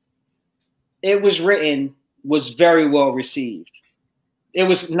 It Was Written was very well received. It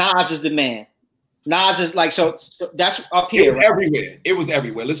was Nas is the man. Nas is like, so that's up here. It was everywhere. It was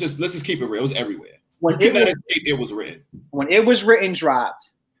everywhere. Let's just keep it real. It was everywhere. It Was Written. When It Was Written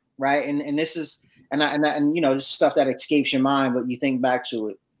dropped, right? And this is and you know, this is stuff that escapes your mind, but you think back to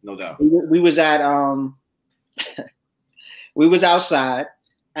it. No doubt. We was at we was outside,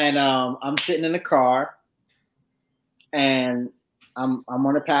 and I'm sitting in the car, and I'm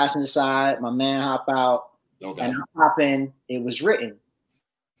on the passenger side. My man hop out, and I hop in. It Was Written,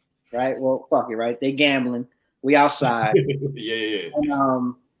 right? Well, fuck it, right? They gambling. We outside. Yeah.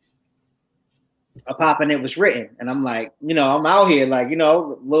 And, I pop in. It Was Written, and I'm like, you know, I'm out here, like, you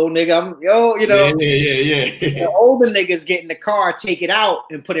know, little nigga, you know, yeah. The older niggas get in the car, take it out,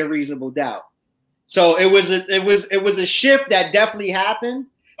 and put in Reasonable Doubt. So it was a shift that definitely happened.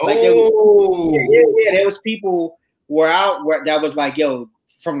 Like, there was people were out where that was like, yo,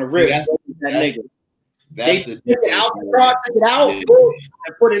 from the rip, that nigga. They took it out the car, took it out, and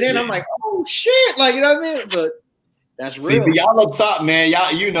put it in. I'm like, oh shit, like, you know what I mean? But that's real. See, y'all up top, man.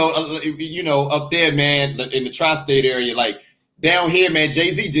 Y'all, you know, up there, man, in the tri-state area, like down here, man.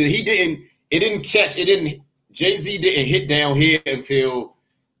 Jay-Z Jay-Z didn't hit down here until,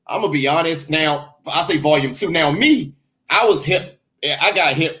 I'm gonna be honest. Now, I say volume 2. Now, me, I was hip. I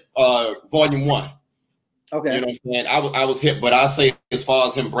got hip volume 1. Okay. You know what I'm saying? I was hip, but I say as far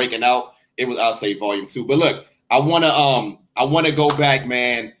as him breaking out, I'll say volume 2. But look, I wanna go back,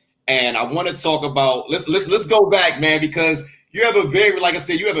 man. And I want to talk about, let's go back, man, because you have a very, like I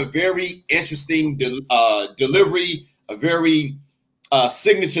said, you have a very interesting delivery, a very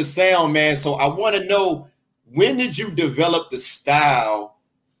signature sound, man. So I want to know, when did you develop the style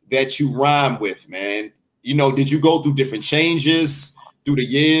that you rhyme with, man? You know, did you go through different changes through the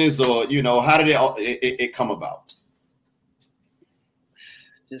years, or, you know, how did it come about?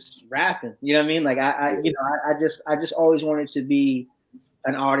 Just rapping, you know what I mean? Like I just always wanted to be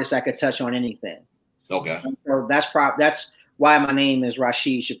an artist that could touch on anything. Okay. So that's why my name is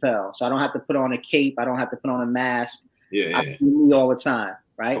Rashid Chappelle. So I don't have to put on a cape. I don't have to put on a mask. I see me all the time,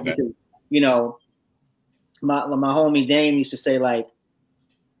 right? Okay. Because, you know, my homie Dame used to say, like,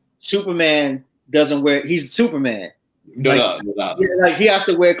 Superman doesn't wear. He's Superman. No. Like, he has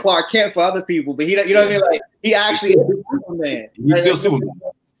to wear Clark Kent for other people, but he, you know what I mean? Like, he actually is Superman. He's still Superman.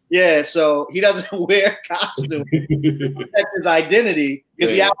 Yeah, so he doesn't wear costume to protect his identity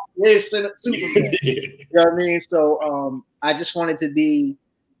because he actually is Superman. You know what I mean? So I just wanted to be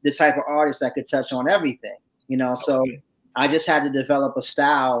the type of artist that could touch on everything, you know. So I just had to develop a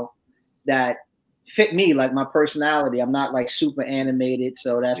style that fit me, like my personality. I'm not like super animated,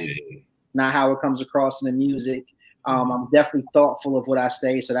 so that's not how it comes across in the music. I'm definitely thoughtful of what I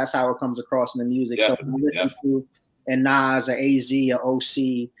say, so that's how it comes across in the music. Definitely, so I listen to and Nas, or AZ, or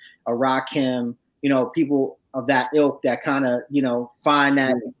OC, or Rakim, you know, people of that ilk that kind of, you know, find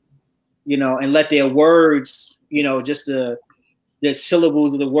that, you know, and let their words, you know, just the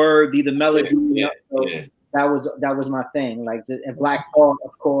syllables of the word be the melody. That was my thing. Like, and Black Thought,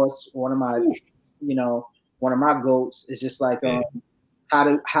 of course, one of my, you know, one of my goats is just like, how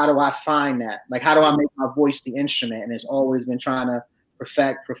do I find that? Like, how do I make my voice the instrument? And it's always been trying to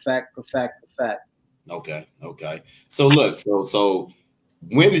perfect. Okay. So look, so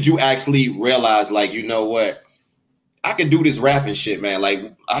when did you actually realize, like, you know what, I can do this rapping shit, man? Like,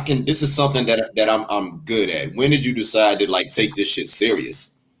 this is something that I'm good at. When did you decide to like take this shit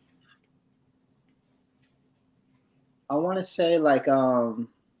serious? I want to say like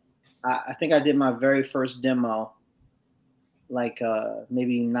I think I did my very first demo like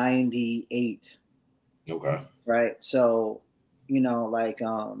maybe 98. Okay. Right. So, you know, like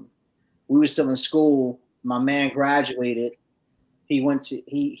we were still in school. My man graduated. He went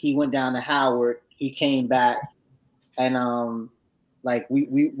down to Howard. He came back, and like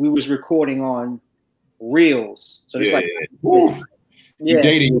we was recording on reels. So it's you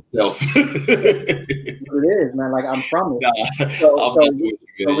dating yourself. It is, man. Like, I'm from it. So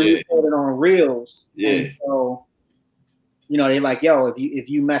we recorded on reels. Yeah. And so, you know, they're like, yo, if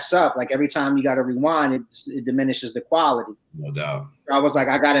you mess up, like every time you got to rewind, it diminishes the quality. No doubt. I was like,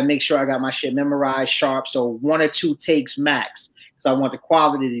 I got to make sure I got my shit memorized sharp. So 1 or 2 takes max. So I want the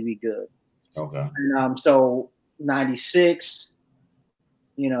quality to be good. Okay. And so 96,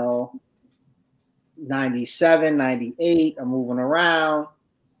 you know, 97, 98, I'm moving around.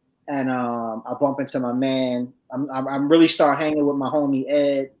 And I bump into my man. I'm really start hanging with my homie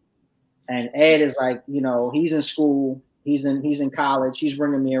Ed. And Ed is like, you know, he's in school. He's in college. He's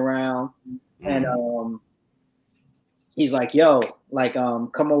bringing me around. And he's like, yo, like,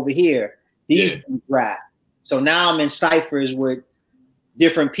 come over here. These rap. So now I'm in ciphers with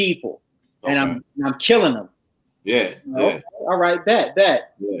different people, and I'm killing them. Yeah. You know? Yeah. All right, bet. Yeah.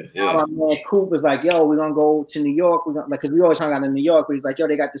 Now my man Coop is like, yo, we're gonna go to New York. We're gonna, like, cause we always hung out in New York. But he's like, yo,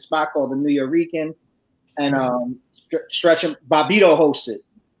 they got this spot called the New Yorican, and Stretch Bobito hosts it.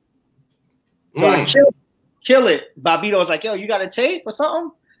 So I kill it. Bobito was like, yo, you got a tape or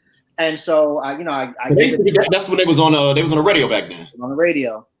something? And so I that's when they was on the radio back then. On the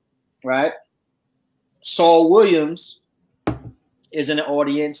radio, right? Saul Williams is in the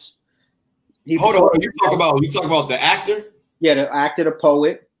audience. Hold on, you talk about the actor? Yeah, the actor, the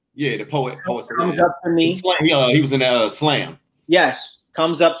poet. Yeah, the poet. Comes up to me. He was in Slam. Yes,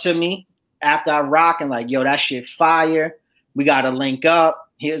 comes up to me after I rock and like, yo, that shit fire. We got to link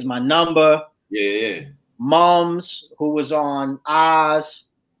up. Here's my number. Yeah. Mums, who was on Oz,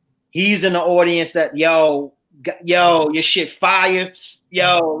 he's in the audience. That yo, your shit fire.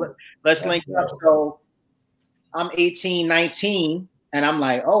 Yo, let's link up. So I'm 18, 19, and I'm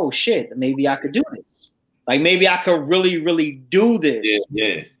like, oh shit, maybe I could do this. Like, maybe I could really, really do this.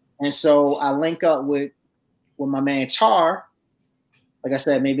 Yeah. And so I link up with my man Tar, like I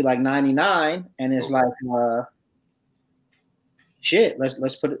said, maybe like 99, and it's like, shit, let's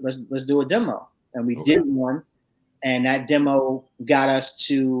do a demo. And we did one, and that demo got us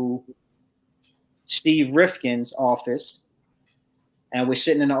to Steve Rifkin's office, and we're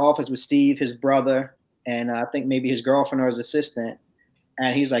sitting in the office with Steve, his brother, and I think maybe his girlfriend or his assistant,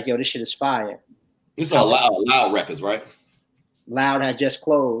 and he's like, yo, this shit is fire. This is Loud Records, right? Loud had just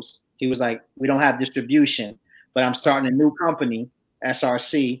closed. He was like, we don't have distribution, but I'm starting a new company,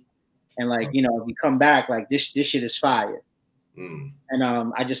 SRC, and like, you know, if you come back, like this shit is fire. And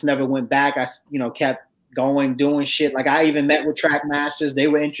I just never went back. I, you know, kept going, doing shit. Like, I even met with Trackmasters. They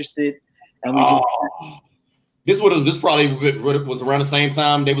were interested. And this probably was around the same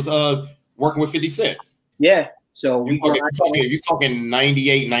time they was working with 50 Cent. Yeah. So you're talking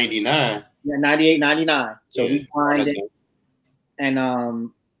 98, 99. Yeah, 98, 99. So we signed it. And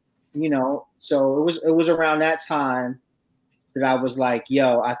you know, so it was around that time that I was like,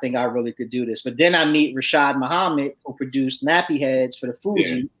 yo, I think I really could do this. But then I meet Rashad Muhammad, who produced Nappy Heads for the Fuji.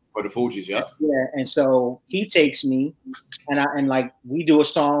 Yeah, for the Fugees, yeah. Yeah, and so he takes me, and like we do a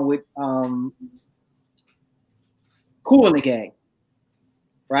song with Kool and the Gang,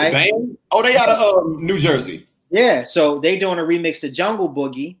 right? The band? Oh, they out of New Jersey. Yeah, so they doing a remix to Jungle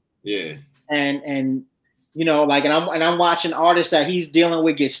Boogie, Yeah. And you know, like, and I'm watching artists that he's dealing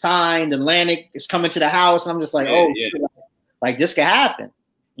with get signed. Atlantic is coming to the house, and I'm just like, like this could happen.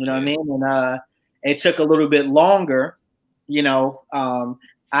 You know what I mean? And it took a little bit longer. You know,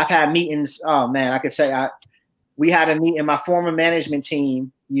 I've had meetings. Oh man, I could say we had a meeting. My former management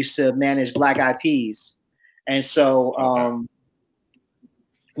team used to manage Black Eyed Peas, and so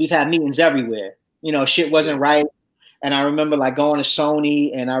we've had meetings everywhere. You know, shit wasn't right. And I remember like going to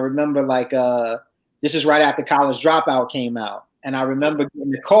Sony, and I remember like this is right after College Dropout came out, and I remember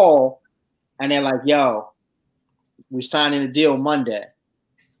getting the call, and they're like, "Yo, we signing a deal Monday."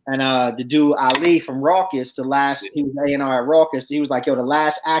 And the dude Ali from Rawkus, he was A&R at Rawkus, he was like, "Yo, the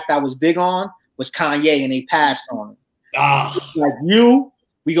last act I was big on was Kanye, and they passed on him." Like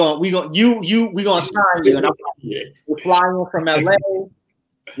we gonna sign you, and I'm like, we're flying from LA.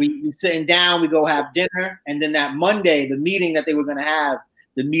 We sitting down, we go have dinner, and then that Monday, the meeting that they were gonna have,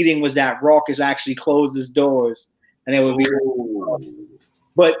 the meeting was that Rawkus actually closed his doors, and it would be.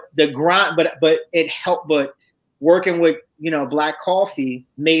 But the grind, but it helped. But working with Black Coffee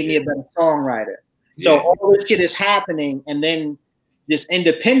made me a better songwriter. So all this shit is happening, and then this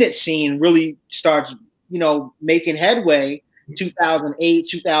independent scene really starts, making headway. 2008,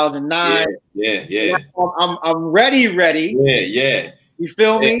 2009. Yeah. I'm ready. Yeah. You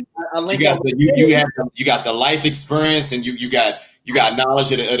feel me? You got the life experience, and you got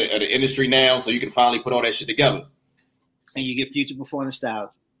knowledge of the industry now, so you can finally put all that shit together. And you get Future before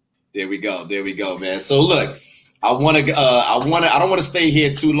Nostalgia. There we go, man. So look, I don't want to stay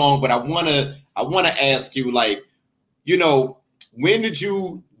here too long, but I want to ask you, like, when did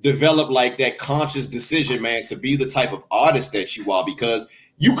you develop like that conscious decision, man, to be the type of artist that you are? Because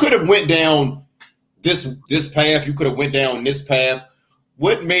you could have went down this path, you could have went down this path.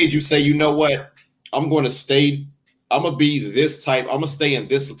 What made you say, you know what, I'm going to stay in this type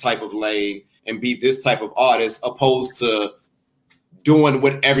of lane and be this type of artist, opposed to doing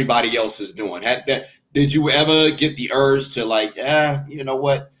what everybody else is doing? Did you ever get the urge to like, you know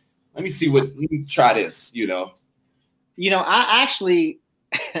what, let me try this, I actually,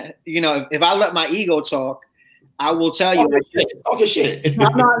 if I let my ego talk, I will tell you. Talk your shit.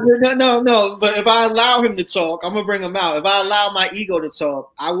 No. But if I allow him to talk, I'm gonna bring him out. If I allow my ego to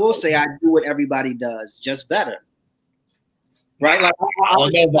talk, I will say I do what everybody does, just better. Right? Like, I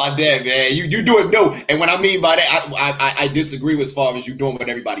don't know about that, man. You do it. No, and what I mean by that, I disagree as far as you doing what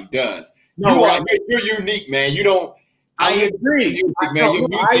everybody does. No, you're unique, man. You don't. I agree.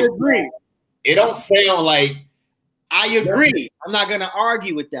 I agree. It don't sound like. I agree. I'm not gonna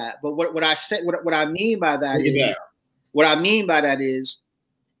argue with that. But what I said, what I mean by that is, what I mean by that is,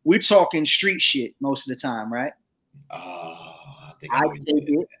 we're talking street shit most of the time, right? I take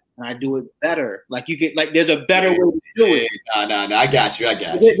it and I do it better. Like you get, like, there's a better way to do it. No. I got you.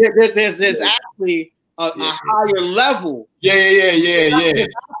 There's actually a higher level. Yeah.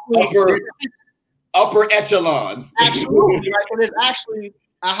 Upper echelon. Absolutely. Right? So there's actually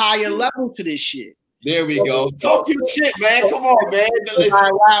a higher level to this shit. There we go. Talk your shit, man. Come on, man.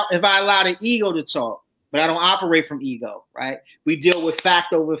 If I allow the ego to talk, but I don't operate from ego, right? We deal with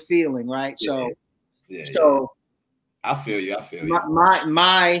fact over feeling, right? So I feel you.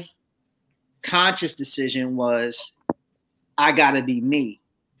 My conscious decision was, I gotta be me.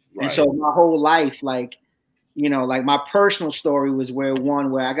 Right. And so my whole life, like my personal story was where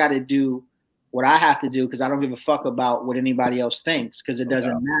I gotta do what I have to do, because I don't give a fuck about what anybody else thinks, because it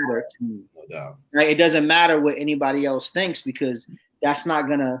doesn't matter to me. No doubt. Right? It doesn't matter what anybody else thinks, because that's not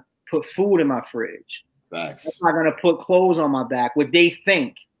gonna put food in my fridge. Facts. That's not gonna put clothes on my back. What they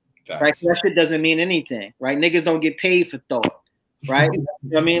think. Facts. Right? So that shit doesn't mean anything. Right? Niggas don't get paid for thought. Right? You know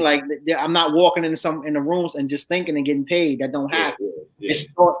what I mean? Like, I'm not walking in the rooms and just thinking and getting paid. That don't happen. It's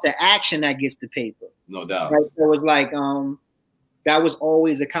thought to action that gets the paper. No doubt. Right? So it was like, that was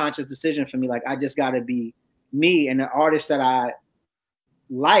always a conscious decision for me. Like, I just got to be me. And the artists that I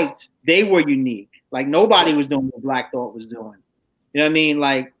liked, they were unique. Like, nobody was doing what Black Thought was doing. You know what I mean?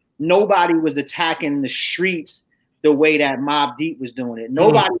 Like, nobody was attacking the streets the way that Mobb Deep was doing it.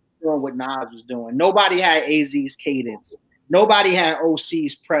 Nobody was doing what Nas was doing. Nobody had AZ's cadence. Nobody had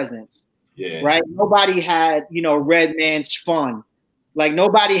OC's presence. Yeah. Right? Nobody had, Redman's fun. Like,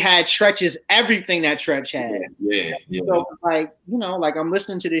 nobody had Treach's everything that Treach had. Yeah. So, like, I'm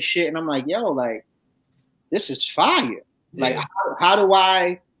listening to this shit and I'm like, yo, like, this is fire. Like, how do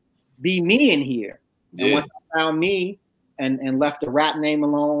I be me in here? And once I found me and left the rap name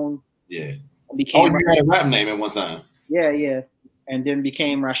alone. Yeah. You had a rap name at one time. Yeah. And then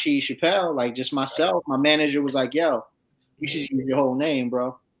became Rashid Chappelle, like, just myself. My manager was like, yo, you should use your whole name,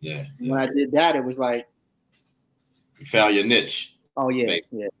 bro. Yeah. When I did that, it was like, you found your niche. Oh yeah,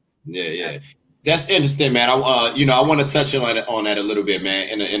 basically. Yeah. That's interesting, man. I want to touch on that a little bit, man.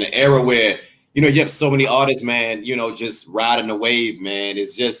 In an era where you have so many artists, man, just riding the wave, man.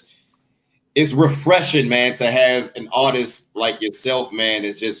 It's refreshing, man, to have an artist like yourself, man.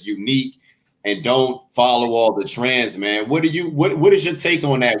 It's just unique and don't follow all the trends, man. What is your take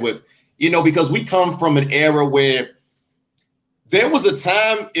on that? Because we come from an era where there was a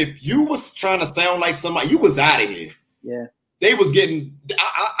time if you was trying to sound like somebody, you was out of here. Yeah. They was getting.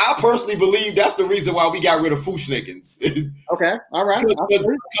 I personally believe that's the reason why we got rid of Fushnikins. Okay, all right.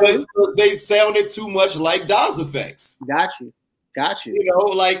 Because they sounded too much like DAS Effects. Got you.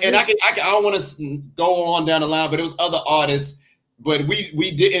 And I don't want to go on down the line, but it was other artists, but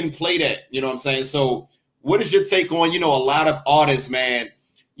we didn't play that. You know what I'm saying? So, what is your take on a lot of artists, man?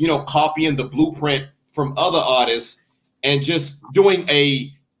 Copying the blueprint from other artists and just doing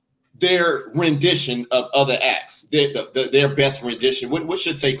their rendition of other acts, their best rendition. What's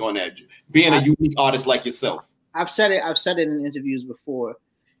your take on that? Being a unique artist like yourself. I've said it in interviews before.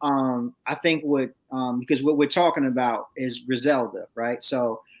 I think because what we're talking about is Griselda, right?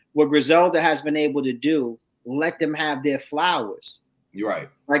 So what Griselda has been able to do, let them have their flowers. You're right.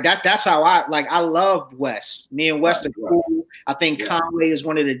 Like that's how I love West. Me and West are cool. I think Conway is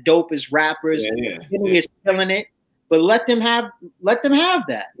one of the dopest rappers. He is killing it. But let them have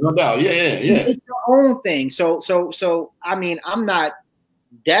that. No doubt. Yeah. It's their own thing. So I mean, I'm not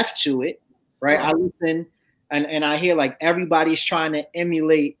deaf to it, right? I listen and I hear like everybody's trying to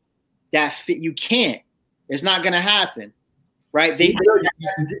emulate that fit. You can't. It's not gonna happen. Right? Go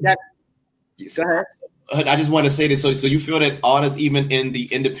ahead. I just want to say this. So you feel that artists, even in the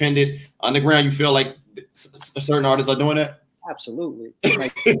independent underground, you feel like certain artists are doing that? Absolutely.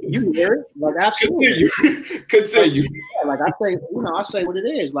 Like you hear it, like absolutely. Continue. Yeah, like I say what it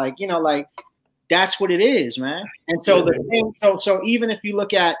is. Like, like that's what it is, man. And so the thing, so even if you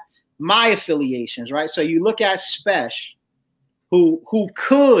look at my affiliations, right? So you look at Spesh, who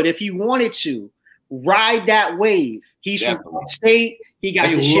could, if he wanted to, ride that wave. He's from state. He got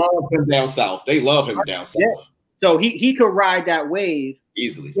they love him down south. They love him down south. Yeah. So he could ride that wave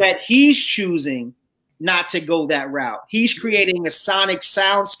easily. But he's choosing not to go that route. He's creating a sonic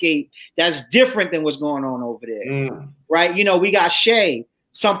soundscape that's different than what's going on over there. Right? We got Shay,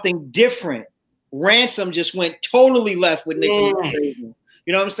 something different. Ransom just went totally left with Nicki.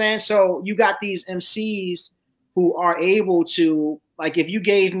 You know what I'm saying? So you got these MCs who are able to, like, if you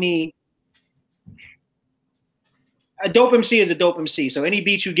gave me a dope MC is a dope MC. So any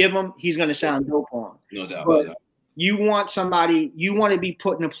beat you give him, he's going to sound dope on. No doubt. But you want to be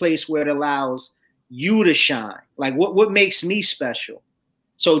put in a place where it allows you to shine. Like what makes me special?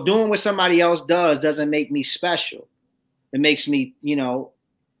 So doing what somebody else doesn't make me special. It makes me,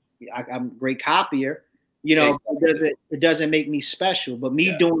 I'm a great copier, it doesn't make me special. But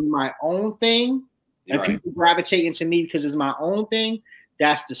me doing my own thing and people gravitating to me because it's my own thing,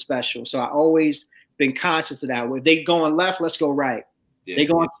 that's the special. So I always been conscious of that. If they going left, let's go right. They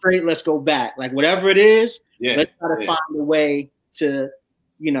going straight, let's go back. Like whatever it is, let's try to find a way to,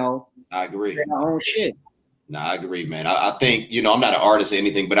 I agree. Our own shit. No, I agree, man. I think, I'm not an artist or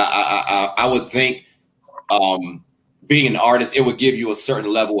anything, but I would think being an artist, it would give you a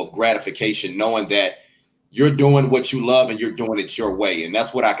certain level of gratification knowing that you're doing what you love and you're doing it your way. And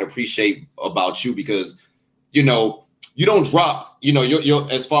that's what I can appreciate about you because, you don't drop,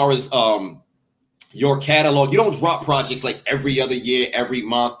 you're as far as your catalog, you don't drop projects like every other year, every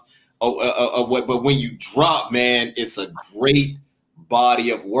month, but when you drop, man, it's a great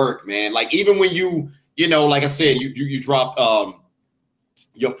body of work, man. Like even when you like I said, you dropped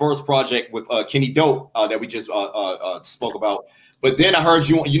your first project with Kenny Dope that we just spoke about, but then I heard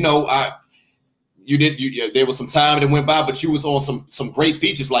there was some time that went by, but you was on some great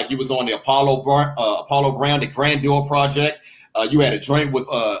features, like you was on the Apollo Brown, the Grandeur project. You had a joint with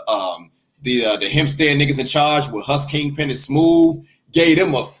the Hempstead niggas in charge with Hus Kingpin and Smooth. Gave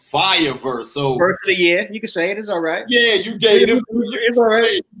them a fire verse. So first of the year, you can say it. It's all right. Yeah, you gave them. It's all right.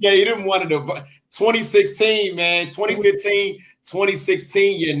 You gave them one of the 2016, man, 2015,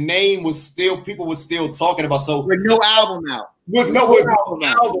 2016. Your name was still, people were still talking about. So with no album out. With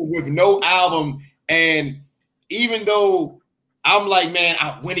no album, and even though I'm like, man,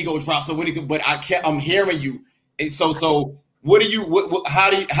 when he go drop, but I'm hearing you, and so what do you? How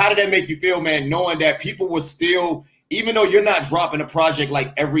did that make you feel, man? Knowing that people were still. Even though you're not dropping a project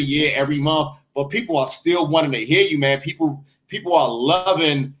like every year, every month, but people are still wanting to hear you, man. People are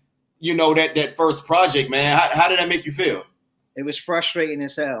loving, that first project, man. How did that make you feel? It was frustrating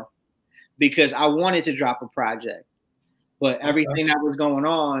as hell because I wanted to drop a project, but everything that was going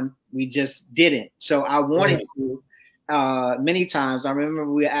on, we just didn't. So I wanted to, many times. I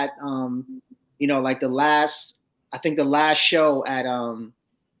remember we were at you know, like the last show at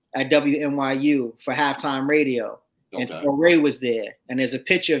WNYU for halftime radio. And Torre was there. And there's a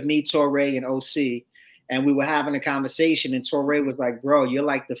picture of me, Torre, and OC. And we were having a conversation, and Torre was like, bro, you're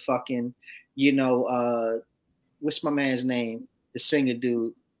like the fucking, you know, what's my man's name? The singer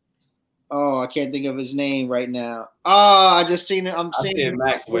dude. Oh, I can't think of his name right now. Oh, I just seen it. I'm seeing it.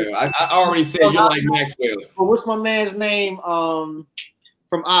 Maxwell. I already said you're like Maxwell. But what's my man's name from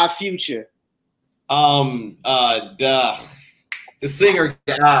Odd Future? The singer.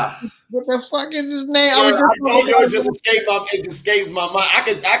 What the fuck is his name? It just escaped my mind.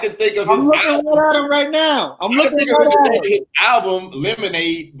 I could think of his album. I'm looking at him right now. I'm looking at his album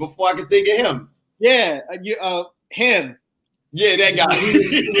Lemonade before I could think of him. Yeah, him. Yeah, that guy.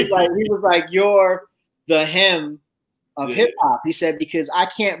 he was like, you're the him of hip hop. He said, because I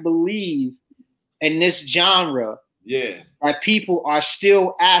can't believe in this genre that people are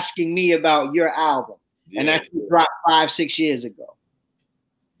still asking me about your album. And that dropped 5-6 years ago.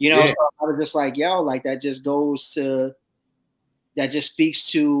 You know, so I was just like, yo, like that just speaks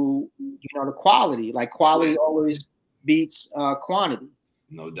to, you know, the quality. Like quality always beats quantity.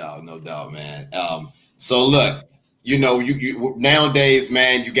 No doubt, man. So look, you know, you nowadays,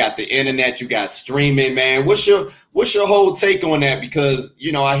 man, you got the internet, you got streaming, man. What's your whole take on that? Because,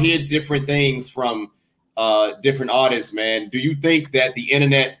 you know, I hear different things from different artists, man. Do you think that the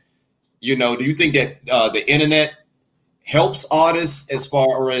internet, you know, the internet helps artists as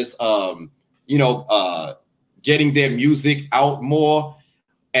far as you know, getting their music out more,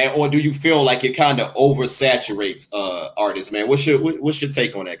 or do you feel like it kind of oversaturates artists, man? What's your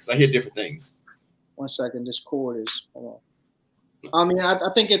take on that? Because I hear different things. 1 second, this chord is. Hold on. I mean, I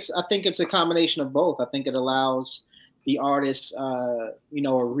think it's a combination of both. I think it allows the artists, you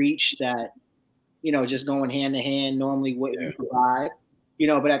know, a reach that, you know, just going hand to hand normally wouldn't provide. You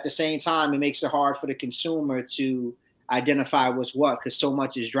know, but at the same time, it makes it hard for the consumer to identify what's what, because so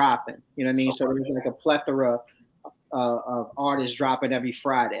much is dropping. You know what I mean? So there's like a plethora of artists dropping every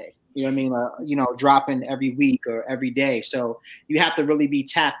Friday. You know what I mean? You know, dropping every week or every day. So you have to really be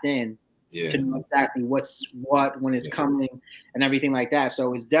tapped in to know exactly what's what, when it's coming, and everything like that.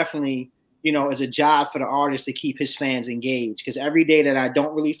 So it's definitely, you know, it's a job for the artist to keep his fans engaged, because every day that I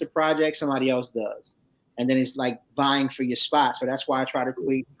don't release a project, somebody else does. And then it's like vying for your spot. So that's why I try to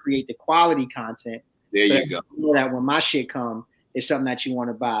create the quality content. There you go. You know that when my shit come, it's something that you want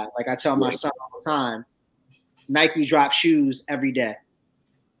to buy. Like I tell my son all the time, Nike drop shoes every day.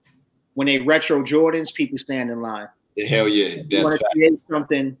 When they retro Jordans, people stand in line. Hell yeah. You want to create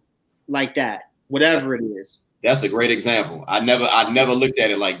something like that, whatever it is. That's a great example. I never looked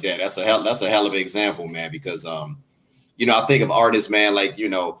at it like that. That's a hell of an example, man, because you know, I think of artists, man, like, you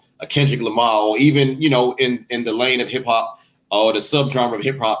know, a Kendrick Lamar, or even, you know, in the lane of hip hop, or the subgenre of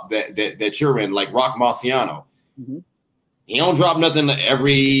hip hop that you're in, like Rock Marciano. Mm-hmm. He don't drop nothing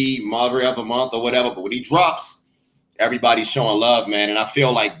every other month or whatever, but when he drops, everybody's showing love, man. And I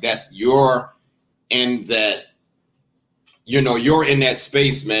feel like you're in that, you know, you're in that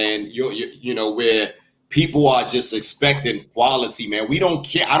space, man. You know, where people are just expecting quality, man. We don't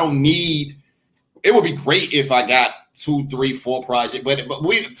care. I don't need. It would be great if I got 2, 3, 4 projects, but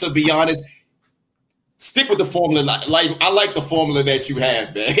we, to be honest, stick with the formula. Like I like the formula that you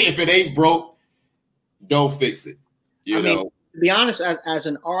have, man. If it ain't broke, don't fix it. You know. Mean, to be honest, as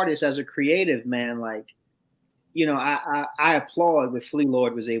an artist, as a creative, man, like, you know, I applaud what Flea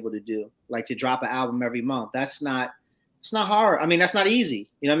Lord was able to do, like to drop an album every month. It's not hard. I mean, that's not easy.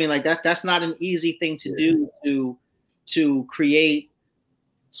 You know what I mean? Like that's not an easy thing to do, to create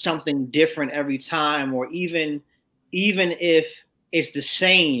something different every time, or even if it's the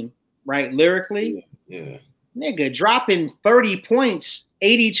same, right? Lyrically. Yeah. Nigga, dropping 30 points,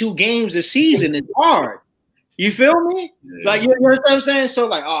 82 games a season is hard. You feel me? Yeah. Like, you know what I'm saying? So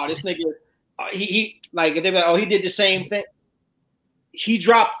like, oh, this nigga, he like, they're like, oh, he did the same thing. He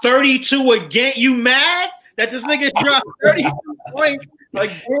dropped 32 again. You mad that this nigga dropped 32 points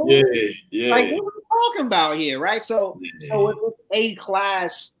again? Yeah. Like, what are we talking about here, right? So it's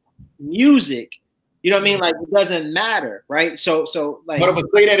A-class music. You know what I mean? Like, it doesn't matter, right? So like. But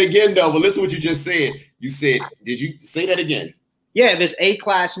say that again, though. But listen what you just said. You said, did you say that again? Yeah, if it's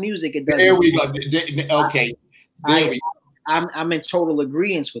A-class music, it doesn't. There we go. Okay. I'm in total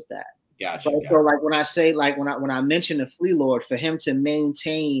agreement with that. Gotcha. Right? So like when I say, like when I mention the Flea Lord, for him to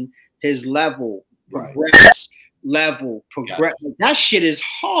maintain his level, progress, gotcha. That shit is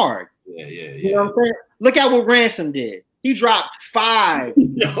hard. Yeah. You know what I'm saying? Look at what Ransom did. He dropped 5.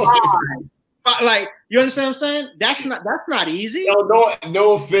 Like, You understand what I'm saying? That's not easy.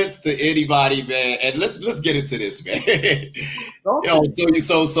 No offense to anybody, man. And let's get into this, man.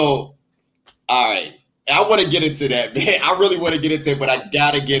 So all right. I want to get into that, man. I really want to get into it, but I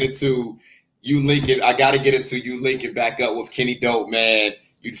gotta get into you linking. I gotta get into you linking back up with Kenny Dope, man.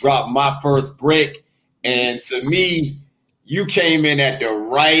 You dropped My First Brick, and to me, you came in at the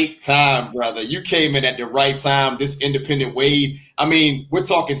right time, brother. You came in at the right time. This independent wave. I mean, we're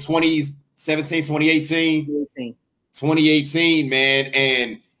talking 2017, 2018, man.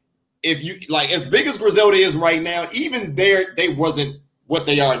 And if you like, as big as Griselda is right now, even there, they wasn't what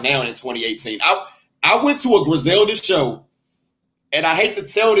they are now in 2018. I went to a Griselda show, and I hate to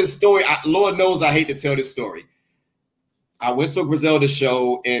tell this story. Lord knows I hate to tell this story. I went to a Griselda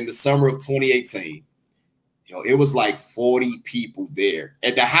show in the summer of 2018. It was like 40 people there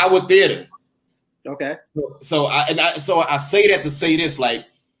at the Howard Theater. Okay. So I say that to say this, like,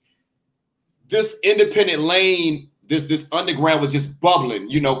 this independent lane, this underground was just bubbling.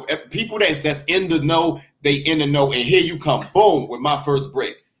 People that's in the know, they in the know, and here you come, boom, with My First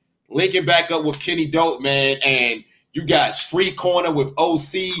Brick. Linking back up with Kenny Dope, man, and you got Street Corner with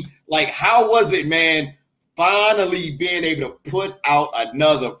OC. Like, how was it, man, finally being able to put out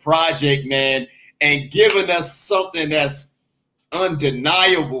another project, man, and giving us something that's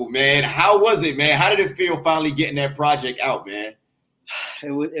undeniable, man? How was it, man? How did it feel finally getting that project out, man?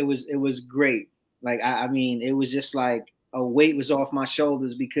 It was great. Like, I mean, it was just like a weight was off my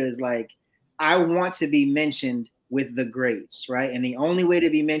shoulders, because like I want to be mentioned with the greats, right? And the only way to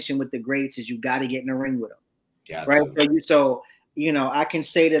be mentioned with the greats is you got to get in the ring with them, right? So I can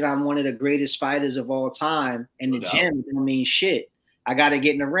say that I'm one of the greatest fighters of all time in the gym. I mean, shit, I got to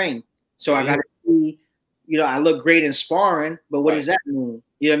get in the ring. So I got to be, I look great in sparring, but what does that mean?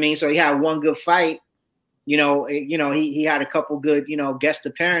 You know what I mean? So he had one good fight. He had a couple good, guest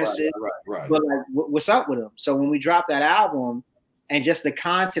appearances. Right. But like, what's up with him? So when we dropped that album, and just the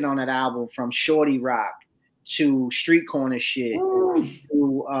content on that album, from Shorty Rock to Street Corner shit,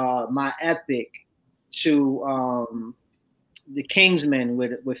 to My Epic, to the Kingsman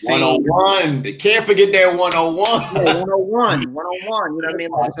with 101. They can't forget that 101. Yeah, 101. You know what I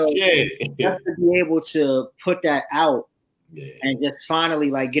mean? Like, so just to be able to put that out, and just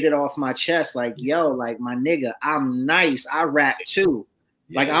finally like get it off my chest, like, yo, like, my nigga, I'm nice. I rap too.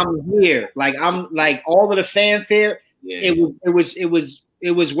 Like, I'm here. Like, I'm like, all of the fanfare. It was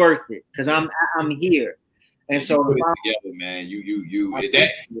worth it, because I'm here. And so put it together, man.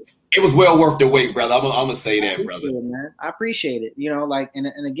 It was well worth the wait, brother. I'm gonna say that, brother. Man. I appreciate it. Like, and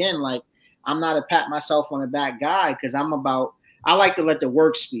again, like, I'm not a pat myself on the back guy, because I like to let the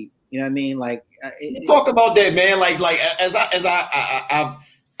work speak. You know what I mean? Like, talk about that, man. Like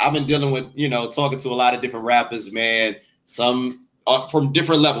I've been dealing with, talking to a lot of different rappers, man. Some from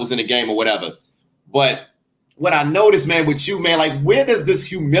different levels in the game or whatever. But what I noticed, man, with you, man, like, where does this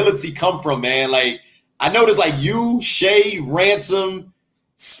humility come from, man? Like, I noticed, like, you, Shay, Ransom,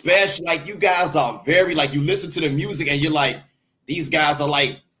 Special, like, you guys are very, like, you listen to the music and you're like, these guys are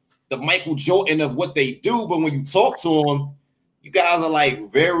like the Michael Jordan of what they do. But when you talk to them, you guys are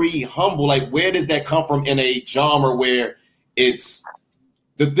like very humble. Like, where does that come from in a genre where it's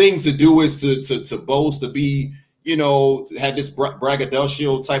the thing to do is to boast, to be, have this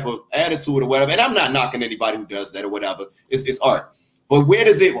braggadocio type of attitude or whatever? And I'm not knocking anybody who does that or whatever. It's art. But where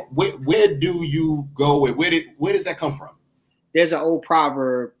do you go, and where does that come from? There's an old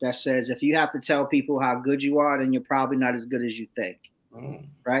proverb that says, if you have to tell people how good you are, then you're probably not as good as you think.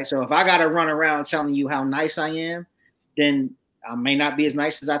 Right? So if I got to run around telling you how nice I am, then I may not be as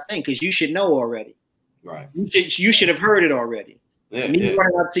nice as I think, because you should know already. Right. You should have heard it already. Me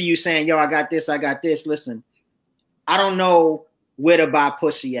running up to you saying, yo, I got this. Listen, I don't know where to buy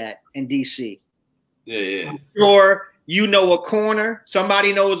pussy at in DC. Yeah. I'm sure you know a corner.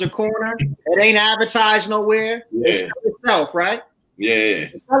 Somebody knows a corner. It ain't advertised nowhere. It sells itself, right? Yeah.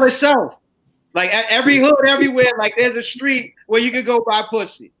 It sells itself. Like, every hood, everywhere, like, there's a street where you can go buy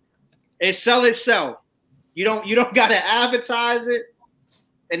pussy. It sells itself. You don't gotta advertise it,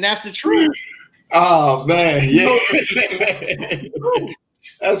 and that's the truth. Oh man, yeah.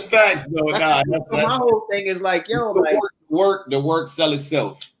 That's facts, though. That's my whole thing is like, yo, the work sell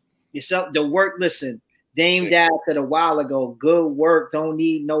itself. The work. Listen, Dame Dad said a while ago, good work don't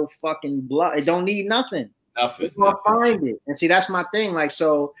need no fucking blood. It don't need nothing. Nothing. You're gonna find it. And see, that's my thing. Like,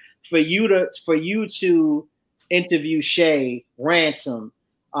 so for you to interview Shay, Ransom,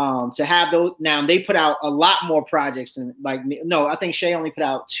 to have those, now they put out a lot more projects than like me. No, I think Shay only put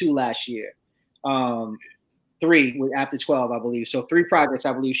out 2 last year. 3 after 12, I believe. So 3 projects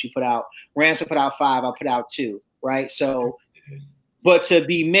I believe she put out. Ransom put out 5, I put out 2, right? So but to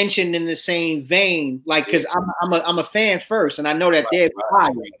be mentioned in the same vein, like, because I'm a fan first, and I know that they're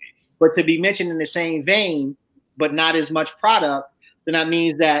fire, but to be mentioned in the same vein, but not as much product, then that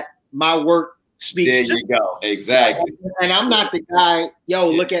means that my work speaks. There you go, exactly. And I'm not the guy. Yo,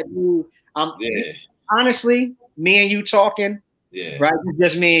 look at you. Honestly, me and you talking, right?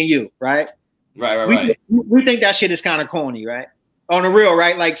 Just me and you, right? Right. We think that shit is kind of corny, right? On the real,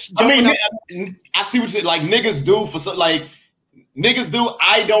 right? Like, I mean, I see what you like. Niggas do for some, like niggas do.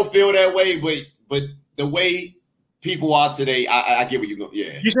 I don't feel that way, but the way people are today, I get where you go.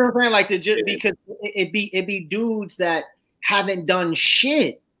 Yeah, you see what I'm saying? Like, because it be dudes that haven't done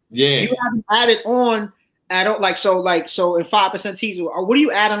shit. Yeah, you haven't added on. I don't like so in 5% teaser. Or what are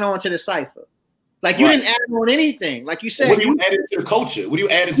you adding on to the cipher? Like, you didn't add on anything. Like you said, what do you add to the culture? What do you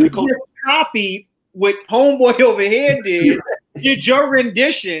add into the culture? Copy what homeboy over here did. Did your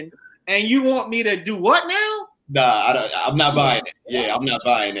rendition, and you want me to do what now? Nah, I'm not buying it. Yeah, I'm not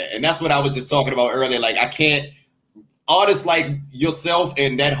buying it. And that's what I was just talking about earlier. Like, I can't, artists like yourself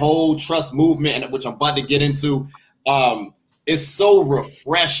and that whole trust movement, and which I'm about to get into, it's so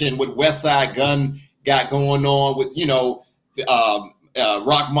refreshing what Westside Gunn got going on with,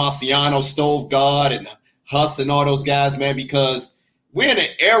 Rock Marciano, Stove God, and Huss and all those guys, man, because we're in an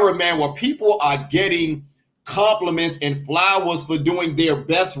era, man, where people are getting compliments and flowers for doing their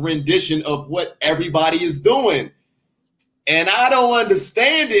best rendition of what everybody is doing. And I don't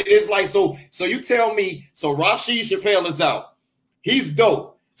understand it. It's like, so you tell me, so Rashid Chappelle is out. He's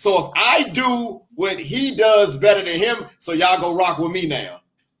dope. So if I do what he does better than him, so y'all go rock with me now.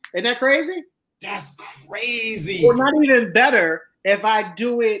 Isn't that crazy? That's crazy. Or not even better if I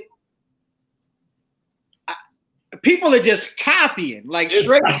do it. People are just copying, like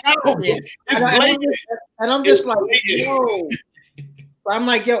straight copying. And I'm just like, yo. I'm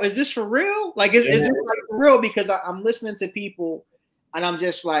like, yo, is this for real? Like, is this like for real? Because I'm listening to people and I'm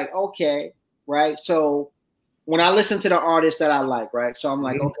just like, okay, right? So when I listen to the artists that I like, right? So I'm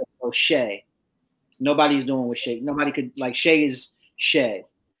like, okay, so Shay. Nobody's doing what Shay. Nobody could, like, Shay is Shay.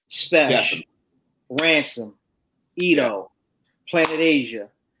 Special. Ransom. Ito. Planet Asia.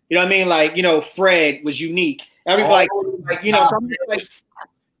 You know what I mean? Like, Fred was unique. Everybody, so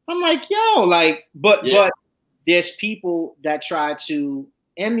I'm like, yo, like, but there's people that try to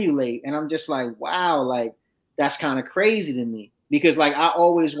emulate, and I'm just like, wow, like, that's kind of crazy to me, because like I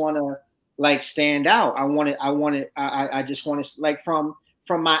always want to like stand out. I just want to, like, from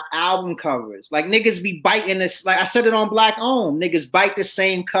my album covers, like, niggas be biting this, like I said it on Black Owned, niggas bite the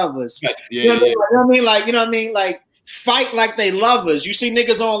same covers. You know what I mean? Like, you know what I mean? Like, fight like they lovers. You see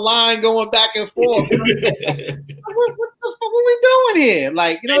niggas online going back and forth. What the fuck are we doing here?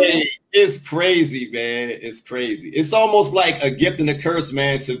 Like, you know what I mean? It's crazy, man. It's crazy. It's almost like a gift and a curse,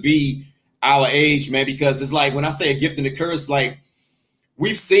 man, to be our age, man, because it's like, when I say a gift and a curse, like,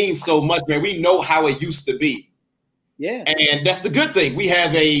 we've seen so much, man. We know how it used to be. Yeah. And that's the good thing. We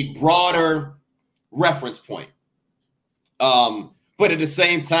have a broader reference point. But at the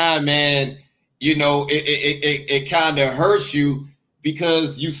same time, man, it kind of hurts you,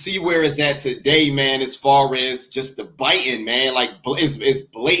 because you see where it's at today, man, as far as just the biting, man. Like, it's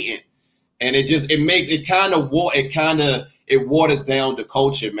blatant. And it waters down the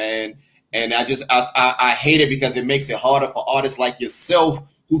culture, man. And I hate it, because it makes it harder for artists like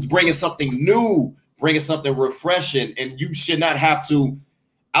yourself, who's bringing something new, bringing something refreshing. And you should not have to.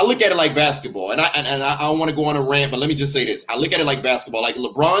 I look at it like basketball, and I don't want to go on a rant, but let me just say this. I look at it like basketball. Like,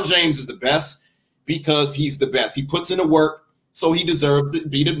 LeBron James is the best because he's the best. He puts in the work, so he deserves to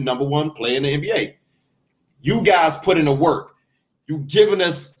be the number one player in the NBA. You guys put in the work. You giving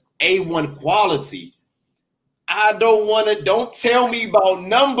us A1 quality. Don't tell me about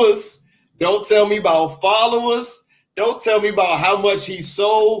numbers. Don't tell me about followers. Don't tell me about how much he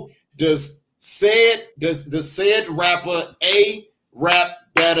sold. Does said rapper A rap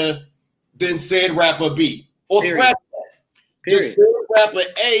better than said rapper B? Or scrap that. Does said rapper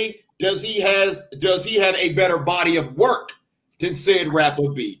A, does he have a better body of work than said rapper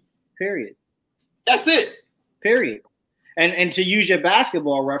B? Period. That's it. Period. And to use your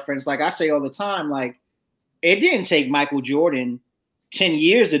basketball reference, like I say all the time, like, it didn't take Michael Jordan 10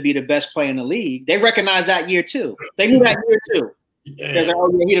 years to be the best player in the league. They recognized that year too. They knew that year too. Yeah. They're like,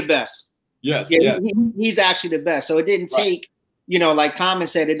 oh yeah, he's the best. Yes. Yeah, he's actually the best. So it didn't take, like Common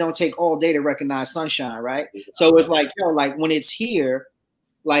said, it don't take all day to recognize sunshine, right? So it's like, like, when it's here,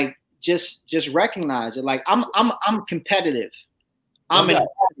 like, just recognize it. Like, I'm competitive. I'm an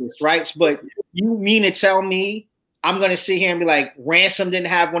artist, right? But you mean to tell me I'm going to sit here and be like, Ransom didn't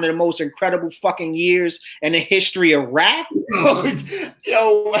have one of the most incredible fucking years in the history of rap?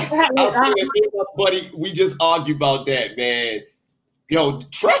 Yo, I swear, me and my buddy, we just argue about that, man. Yo,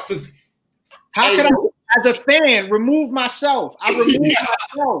 trust is. How could I, as a fan, remove myself? I remove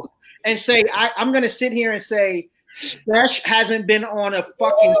myself and say I'm going to sit here and say Spesh hasn't been on a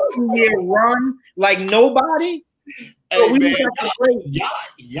fucking 2-year run like nobody. Hey, so man,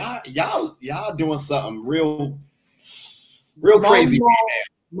 y'all doing something real crazy.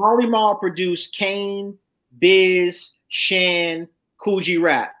 Marley Marl produced Kane, Biz, Shan, Kool G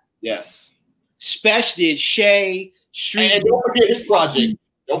Rap. Yes. Spesh did Shay, Street. And don't forget his project.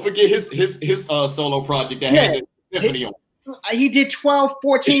 Don't forget his solo project that had the symphony on. He did 12,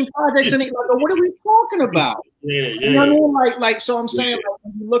 14 projects, and like, what are we talking about? Yeah. You know what I mean? Like, so I'm saying,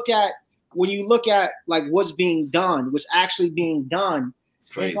 like, when you look at like what's being done, what's actually being done,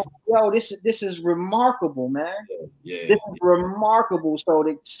 it's crazy. Like, yo, this is remarkable, man. Yeah. This is remarkable. So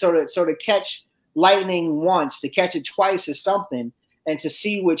to catch lightning once, to catch it twice is something, and to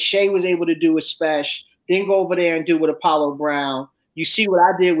see what Shay was able to do with Spesh, then go over there and do with Apollo Brown. You see what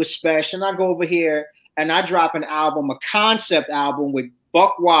I did with Spesh, and I go over here and I drop an album, a concept album with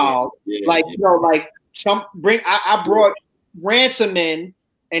Buck Wild, you know, like I brought Ransom in,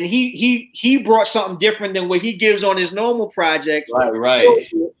 and he brought something different than what he gives on his normal projects. Right.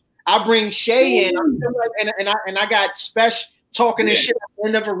 I bring Shay in, and I got Spesh talking and shit at the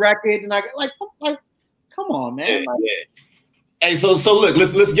end of a record, and I got like come on, man. Hey, so look,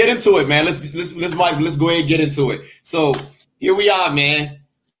 let's get into it, man. Let's go ahead and get into it. So here we are, man.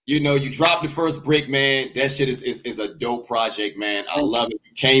 You know, you dropped the first brick, man. That shit is a dope project, man. I love it.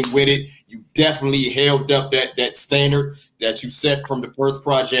 You came with it. You definitely held up that standard that you set from the first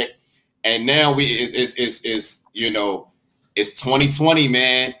project. And now it's 2020,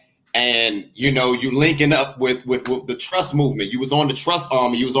 man. And you know, you linking up with the Trust movement. You was on the Trust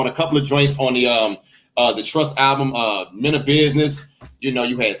Army. You was on a couple of joints on the Trust album, Men of Business. You know,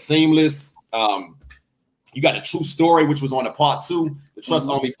 you had Seamless. You got a True Story, which was on the part 2, the Trust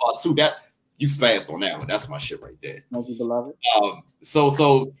Army part 2. That you spazzed on that one. That's my shit right there. Thank you, beloved.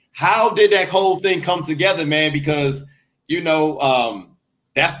 So how did that whole thing come together, man? Because you know,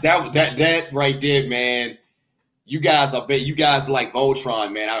 that right there, man. You guys like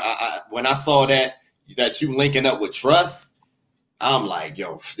Voltron, man. I when I saw that you linking up with Trust, I'm like,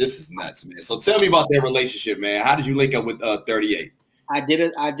 yo, this is nuts, man. So tell me about that relationship, man. How did you link up with 38? I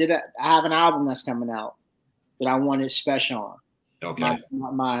have an album that's coming out that I wanted Spesh on. Okay.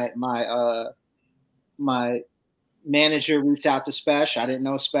 My manager reached out to Spesh. I didn't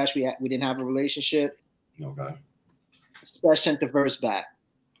know Spesh. We didn't have a relationship. Okay. Spesh sent the verse back.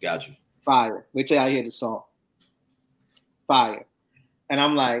 Gotcha. Fire. Wait till I hear the song. Fire. And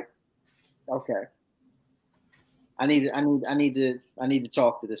I'm like, okay. I need to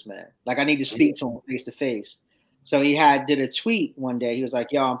talk to this man. Like, I need to speak to him face to face. So he did a tweet one day. He was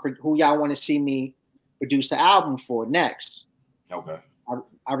like, yo, who y'all want to see me produce the album for next? Okay.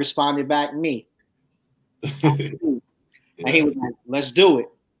 I responded back, me. And he was like, let's do it.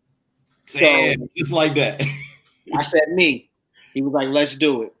 Damn, so, just like that. I said, me. He was like, let's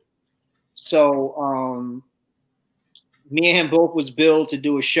do it. So me and him both was billed to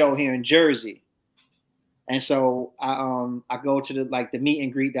do a show here in Jersey. And so I go to the meet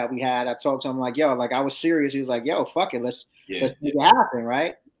and greet that we had. I talked to him like, yo, like I was serious. He was like, yo, fuck it. Let's make it happen,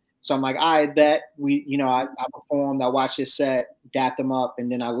 right? So I'm like, I bet I performed, I watched his set, dapped him up,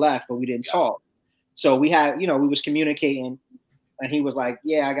 and then I left, but we didn't talk. So we had, we was communicating, and he was like,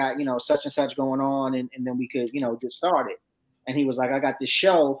 yeah, I got, such and such going on, and then we could, get started. And he was like, I got this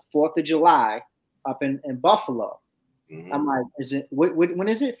show, 4th of July, up in Buffalo. Mm-hmm. I'm like, when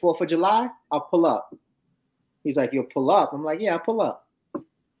is it? 4th of July? I'll pull up. He's like, you'll pull up? I'm like, yeah, I'll pull up.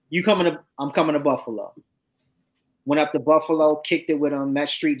 I'm coming to Buffalo. Went up to Buffalo, kicked it with him, met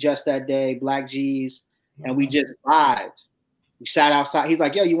Street just that day, Black G's, and we just vibed. We sat outside. He's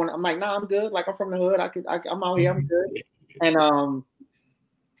like, yo, you want? I'm like, nah, I'm good. Like, I'm from the hood. I'm out here. I'm good. And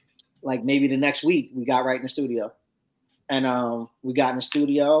like maybe the next week, we got right in the studio. And we got in the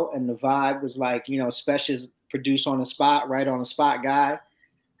studio, and the vibe was like, Spesh is produced on the spot, right on the spot guy.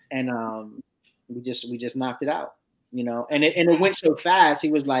 And we just knocked it out, And it went so fast. He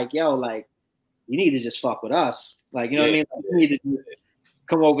was like, yo, like, you need to just fuck with us. Like, what I mean? Like, you need to just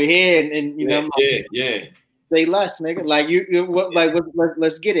come over here and say less, nigga. Like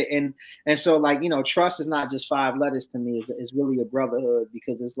let's get it. And so like, trust is not just 5 letters to me. It's really a brotherhood,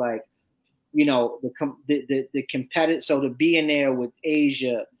 because it's like, the competitive. So to be in there with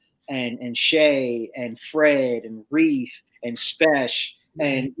Asia and Shay and Fred and Reef and Spesh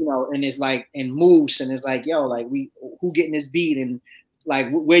and and it's like, and Moose, and it's like, yo, like who getting this beat, and like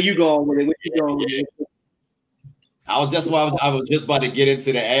where you going with it? What you going with it? I was just about to get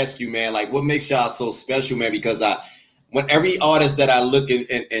into to ask you, man, like what makes y'all so special, man? Because when every artist that I look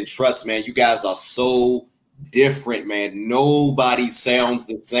and trust, man, you guys are so different, man. Nobody sounds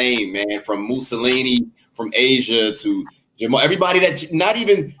the same, man. From Mussolini, from Asia to Jamal, everybody that not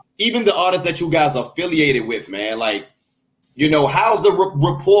even the artists that you guys are affiliated with, man. Like, you know, how's the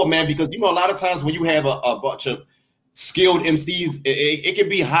rapport, man? Because you know, a lot of times when you have a bunch of skilled MCs, it can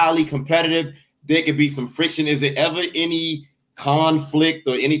be highly competitive. There could be some friction. Is it ever any conflict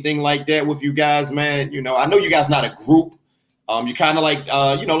or anything like that with you guys, man? You know, I know you guys not a group. You kind of like,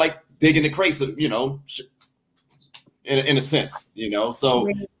 you know, like digging the crates, you know, in a sense, you know. So,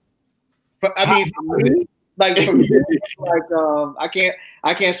 I mean, for me, like,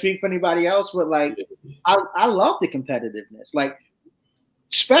 I can't speak for anybody else, but like, I love the competitiveness. Like,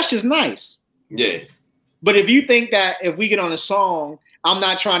 Special is nice. Yeah. But if you think that if we get on a song, I'm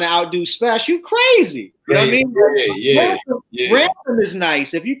not trying to outdo Special, you crazy. You know what I mean? Ransom is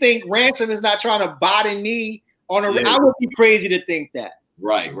nice. If you think Ransom is not trying to body me on a, I would be crazy to think that.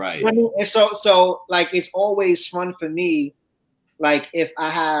 Right. You know I mean? And so like, it's always fun for me. Like, if I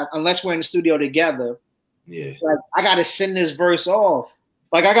have, unless we're in the studio together, like, I got to send this verse off.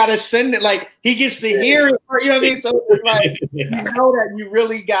 Like, I got to send it. Like, he gets to hear it. You know what I mean? So it's like, you know that you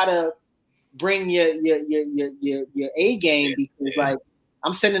really got to bring your A game, because like,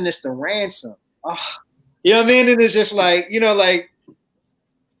 I'm sending this to Ransom. Oh, you know what I mean? And it's just like, you know, like,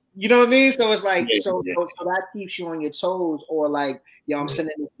 you know what I mean? So it's like, so that keeps you on your toes. Or like, yo, I'm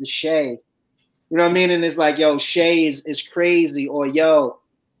sending this to Shay. You know what I mean? And it's like, yo, Shay is crazy. Or yo,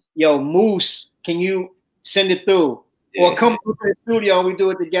 Moose, can you send it through? Or come to the studio and we do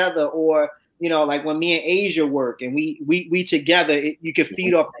it together. Or, you know, like when me and Asia work and we together, you can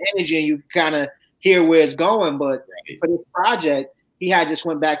feed off the energy and you kind of hear where it's going. But for this project, he had just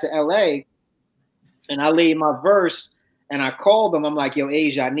went back to LA, and I laid my verse, and I called him. I'm like, yo,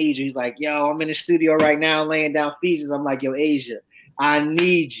 Asia, I need you. He's like, yo, I'm in the studio right now laying down features. I'm like, yo, Asia, I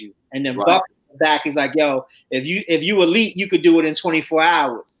need you. And then Buck back, he's like, yo, if you elite, you could do it in 24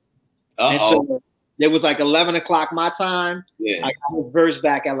 hours. And so it was like 11 o'clock my time. I got his verse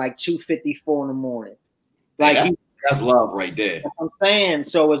back at like 2:54 in the morning. Like, that's love right there. I'm saying.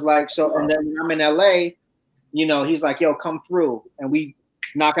 So it's like, and then when I'm in LA, you know, he's like, yo, come through, and we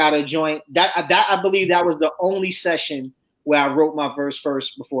knock out a joint. That I believe that was the only session where I wrote my verse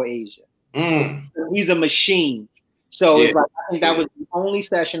first before Asia. He's a machine. So it's like, I think that was the only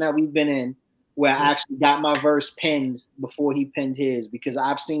session that we've been in where I actually got my verse penned before he penned his, because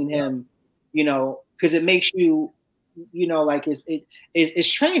I've seen him, you know, because it makes you, you know, like it's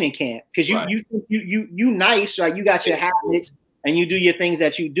training camp, because you nice, right? You got your habits and you do your things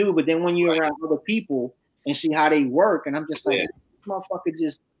that you do, but then when you're around other people and see how they work, and I'm just like, this motherfucker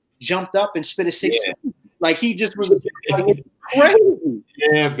just jumped up and spit a 6. Like, he just was like, crazy.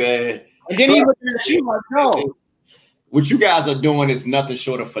 Yeah, man. And then he looked at you like, no. What you guys are doing is nothing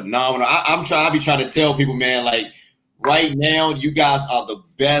short of phenomenal. I be trying to tell people, man, like, right now, you guys are the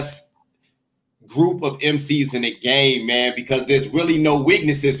best group of MCs in the game, man, because there's really no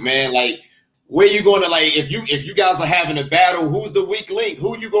weaknesses, man. Like, where you going to, like, if you guys are having a battle, who's the weak link?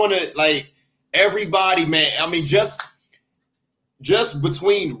 Who you going to, like, everybody, man. I mean, just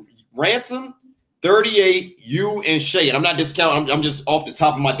between Ransom, 38, you, and Shay, and I'm not discounting, I'm just off the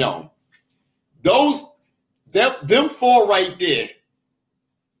top of my dome. Them 4 right there.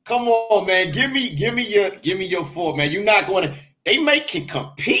 Come on, man. Give me your 4, man. You're not going to. They can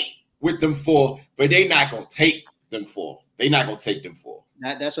compete with them 4, but they not going to take them 4. They not going to take them 4.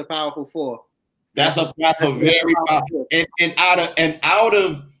 That's a powerful 4. That's a very powerful. And out of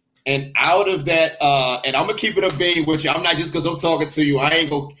that, and I'm gonna keep it a bean with you. I'm not just because I'm talking to you.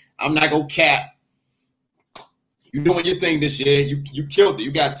 I'm not gonna cap. You doing your thing this year. You killed it.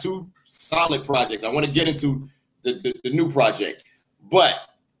 You got 2 solid projects. I want to get into the new project, but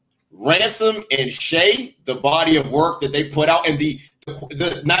Ransom and Shay, the body of work that they put out, and the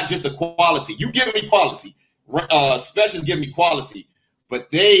not just the quality. You giving me quality. Specials give me quality, but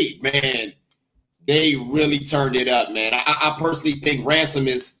they really turned it up, man. I personally think Ransom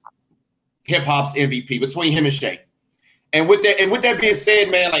is hip hop's MVP between him and Shay. And with that being said,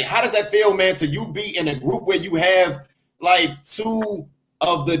 man, like, how does that feel, man, to you be in a group where you have like 2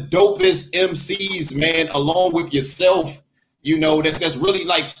 of the dopest MCs, man, along with yourself, you know, that's really,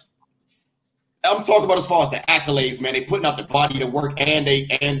 like, I'm talking about as far as the accolades, man. They putting out the body of work, and they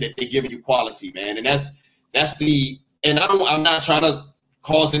giving you quality, man. And I'm not trying to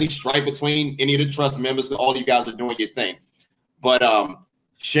cause any strife between any of the trust members. All you guys are doing your thing, but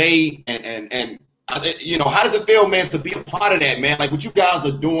Shay and you know, how does it feel, man, to be a part of that, man? Like, what you guys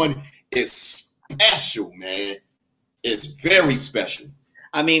are doing is special, man. It's very special.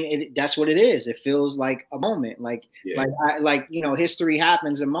 I mean, that's what it is. It feels like a moment, like history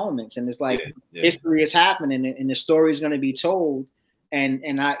happens in moments, and it's like history is happening, and the story is going to be told.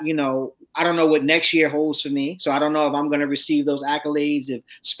 And I, I don't know what next year holds for me, so I don't know if I'm going to receive those accolades, if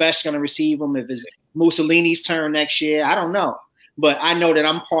Spesh going to receive them, if it's Mussolini's turn next year. I don't know, but I know that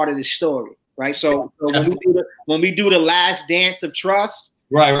I'm part of this story, right? So when we do the last dance of trust.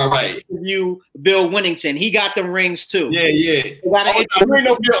 Right. You, Bill Winnington, he got them rings too. Yeah. No,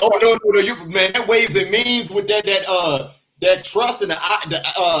 you man, that ways and means with that trust and the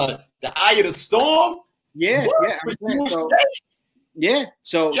eye of the storm.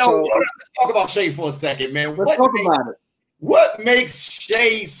 So let's talk about Shay for a second, man. Let's talk about it. What makes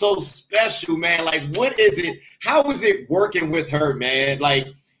Shay so special, man? Like, what is it? How is it working with her, man? Like,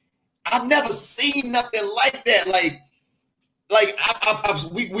 I've never seen nothing like that.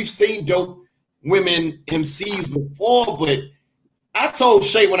 We've seen dope women MCs before, but I told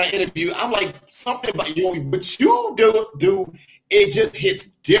Shay when I interviewed, I'm like, something about what you do, it just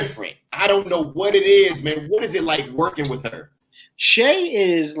hits different. I don't know what it is, man. What is it like working with her? Shay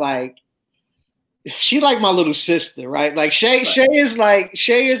is like, she like my little sister, right? Like Shay is like,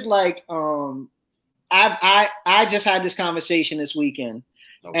 I just had this conversation this weekend,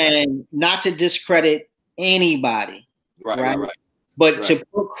 and not to discredit anybody. Right. But to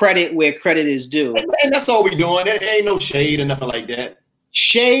put credit where credit is due. And that's all we doing. There ain't no shade or nothing like that.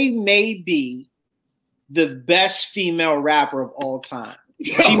 Shay may be the best female rapper of all time.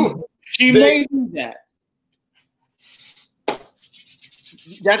 She may do that.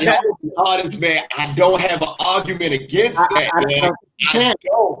 Honest, man, I don't have an argument against that, man.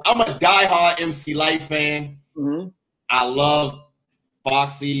 I'm a diehard MC Lyte fan. Mm-hmm. I love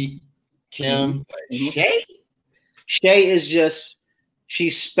Foxy, Kim, Shay is just,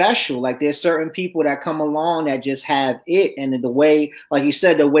 she's special. Like, there's certain people that come along that just have it, and the way, like you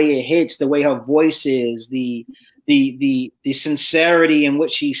said, the way it hits, the way her voice is, the sincerity in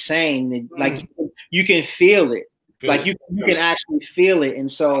what she's saying, like you can feel it. Like you can actually feel it.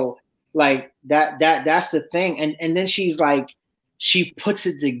 And so like that's the thing. And then she's like, she puts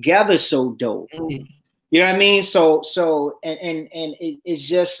it together so dope. You know what I mean? So it's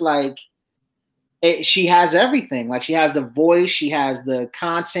just like, she has everything. Like, she has the voice, she has the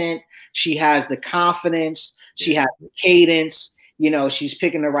content, she has the confidence, she has the cadence, she's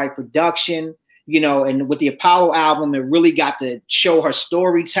picking the right production, and with the Apollo album, it really got to show her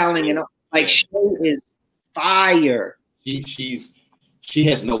storytelling, she is fire. She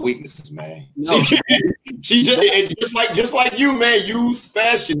has no weaknesses, man. No. She just like you, man. You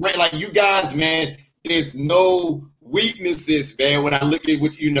special, right? Like, you guys, man. There's no weaknesses, man. When I look at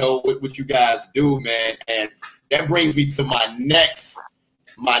what what you guys do, man, and that brings me to my next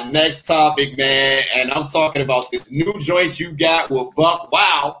topic, man. And I'm talking about this new joint you got with Buck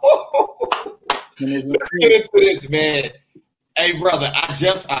Wow. Let's get into this, man. Hey, brother, I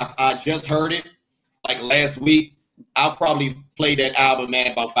just heard it like last week. I'll probably play that album,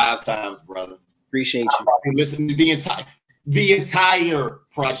 man, about 5 times, brother. Appreciate you. I listen to the entire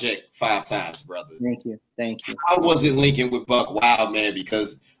project 5 times, brother. Thank you. I wasn't linking with Buck Wild, man,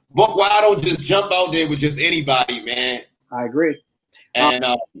 because Buck Wild don't just jump out there with just anybody, man. I agree. And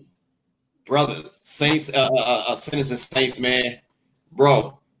brother, Saints, Sinners and Saints, man,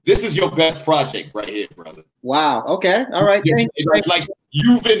 bro, this is your best project right here, brother. Wow. Okay. All right. Like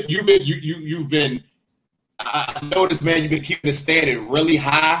you've been. I noticed, man, you've been keeping the standard really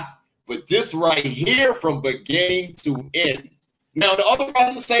high, but this right here, from beginning to end. Now, the other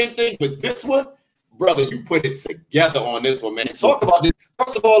one, the same thing, but this one, brother, you put it together on this one, man. Talk about this.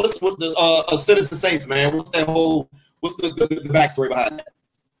 First of all, listen with the Sinners and Saints, man. What's the backstory behind that?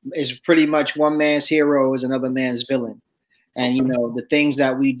 It's pretty much one man's hero is another man's villain. And, the things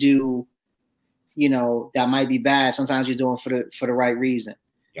that we do, that might be bad, sometimes you're doing for the right reason.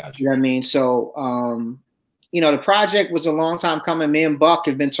 Gotcha. You know what I mean? So, the project was a long time coming. Me and Buck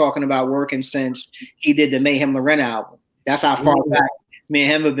have been talking about working since he did the Mayhem Loren album. That's how far back me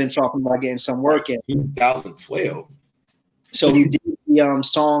and him have been talking about getting some work in. 2012. So we did the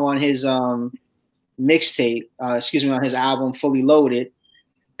song on his mixtape, on his album Fully Loaded.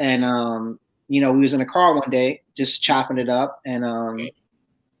 And, we was in a car one day just chopping it up, and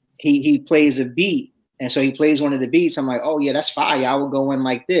he plays a beat. And so he plays one of the beats. I'm like, oh, yeah, that's fire. I will go in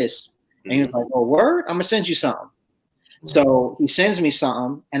like this. And he was like, oh, word? I'm going to send you something. So he sends me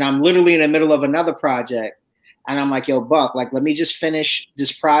something, and I'm literally in the middle of another project. And I'm like, yo, Buck, like, let me just finish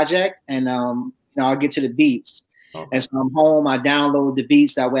this project, and I'll get to the beats. Okay. And so I'm home. I download the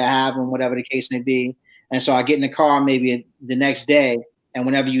beats. That way I have them, whatever the case may be. And so I get in the car maybe the next day, and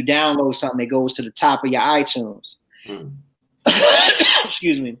whenever you download something, it goes to the top of your iTunes.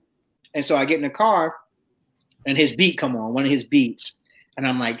 Excuse me. And so I get in the car and his beat come on, one of his beats. And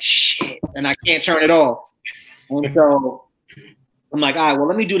I'm like, shit. And I can't turn it off. And so I'm like, all right, well,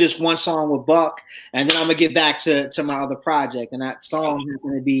 let me do this one song with Buck, and then I'm gonna get back to my other project. And that song is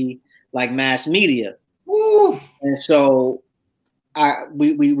gonna be like Mass Media. Woo. And so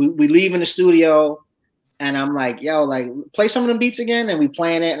we leave in the studio, and I'm like, yo, like play some of them beats again, and we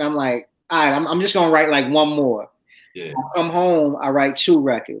playing it, and I'm like, all right, I'm just gonna write like one more. Yeah. I come home, I write 2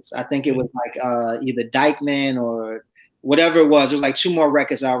 records. I think it was like either Dykeman or whatever it was. It was like 2 more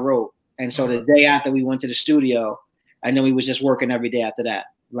records I wrote. And so the day after we went to the studio, and then we was just working every day after that.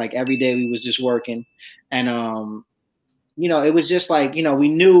 Like every day we was just working. And you know, it was just like, you know, we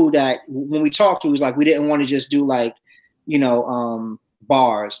knew that when we talked, it was like we didn't want to just do like, you know,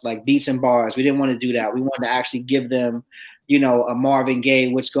 bars, like beats and bars. We didn't want to do that. We wanted to actually give them, you know, a Marvin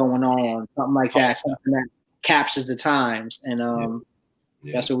Gaye, what's going on, something like that, something that captures the times. And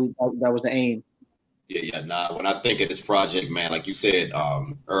that's what that was the aim. Yeah. Nah, when I think of this project, man, like you said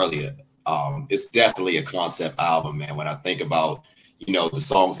earlier, it's definitely a concept album, man. When I think about, you know, the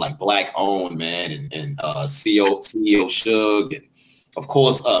songs like Black Owned, man, and CEO Suge, and of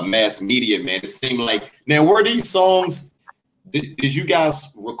course Mass Media, man. It seemed like, now were these songs, did you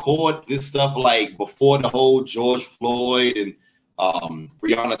guys record this stuff like before the whole George Floyd and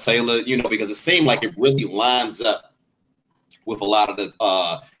Breonna Taylor, you know, because it seemed like it really lines up with a lot of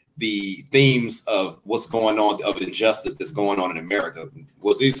the themes of what's going on, of injustice that's going on in America.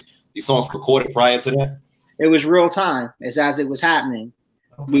 Was these songs recorded prior to that? It was real time. It's as it was happening.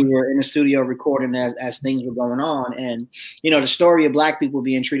 Okay. We were in the studio recording as things were going on. And, you know, the story of Black people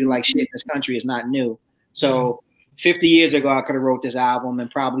being treated like shit in this country is not new. So 50 years ago, I could have wrote this album, and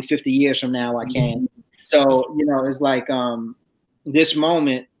probably 50 years from now, I can. So, you know, it's like this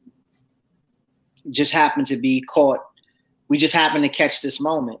moment just happened to be caught. We just happened to catch this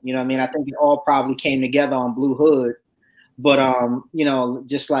moment. You know what I mean? I think it all probably came together on Blue Hood. But, you know,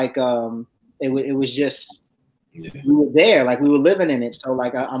 just like it was just, we were there, like we were living in it. So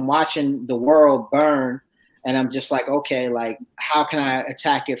like I'm watching the world burn, and I'm just like, okay, like how can I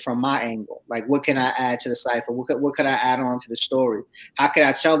attack it from my angle? Like what can I add to the cipher? What could I add on to the story? How could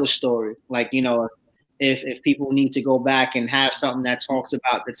I tell the story? Like, you know, if people need to go back and have something that talks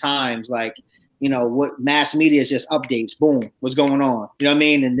about the times, like, you know, what Mass Media is just updates, boom, what's going on? You know what I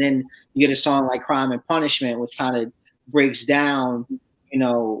mean? And then you get a song like Crime and Punishment, which kind of breaks down, you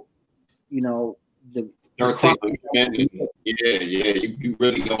know, the 13th Amendment. Yeah, you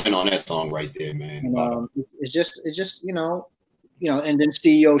really going on that song right there, man. And, it's just you know, and then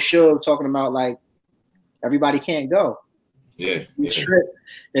CEO Suge talking about like everybody can't go. Yeah. The trip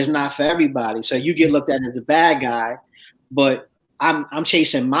is not for everybody, so you get looked at as a bad guy, but I'm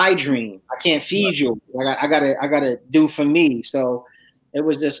chasing my dream. I can't feed you. I gotta do for me. So it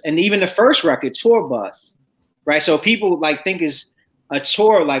was just, and even the first record, Tour Bus, right? So people like think is a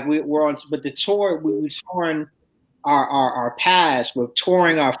tour, like we're on, but the tour, we're touring our past, we're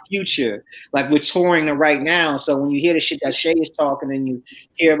touring our future, like we're touring the right now. So when you hear the shit that Shay is talking, and you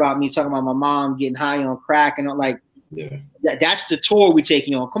hear about me talking about my mom getting high on crack, and like, that's the tour we're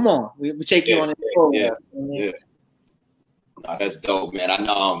taking on. Come on, we take you on the tour. Yeah. Nah, that's dope, man. I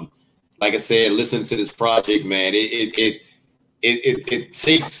know, like I said, listen to this project, man. It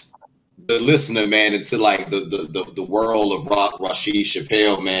takes the listener, man, into like the world of Rashid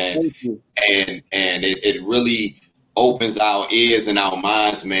Chappelle, man, and it really opens our ears and our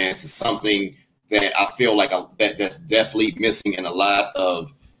minds, man, to something that I feel like that's definitely missing in a lot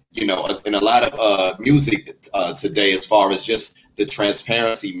of, you know, in a lot of music today, as far as just the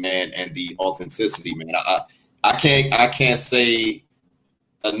transparency, man, and the authenticity, man. I can't say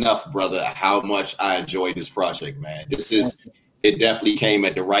enough, brother, how much I enjoyed this project, man. It definitely came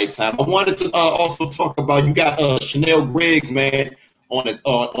at the right time. I wanted to also talk about, you got Chanel Griggs, man, on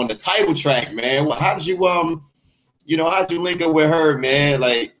the title track, man. Well, how did you how'd you link up with her, man?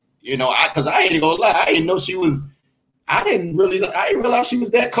 Like, you know, because I ain't gonna lie, I didn't know she was. I didn't realize she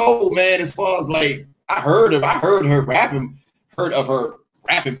was that cold, man. As far as like, I heard of her rapping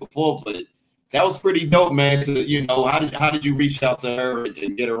before, but that was pretty dope, man. To, you know, how did you reach out to her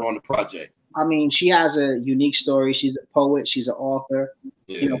and get her on the project? I mean, she has a unique story. She's a poet. She's an author.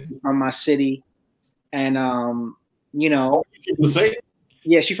 You know, from my city, and you know, she's from Passaic?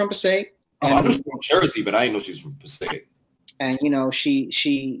 Yeah, she's from Passaic. Oh, I know she's from Jersey, but I didn't know she's from Passaic. And you know, she,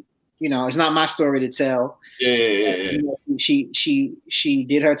 you know, it's not my story to tell. Yeah. You know, she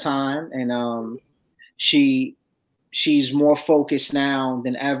did her time, and she's more focused now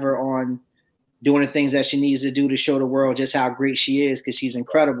than ever on doing the things that she needs to do to show the world just how great she is, because she's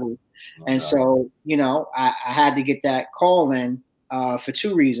incredible. And so, you know, I had to get that call in for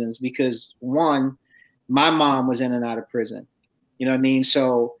two reasons. Because one, my mom was in and out of prison. You know what I mean?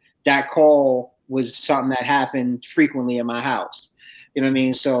 So that call was something that happened frequently in my house. You know what I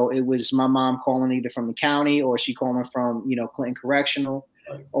mean? So it was my mom calling either from the county, or she calling from, you know, Clinton Correctional,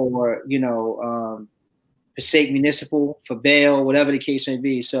 or, you know, Passaic Municipal for bail, whatever the case may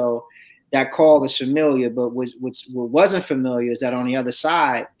be. So that call is familiar, but what wasn't familiar is that on the other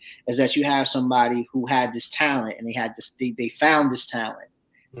side is that you have somebody who had this talent, and they found this talent,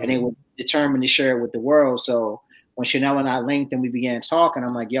 and they were determined to share it with the world. So when Chanel and I linked and we began talking,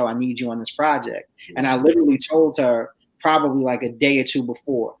 I'm like, yo, I need you on this project. And I literally told her probably like a day or two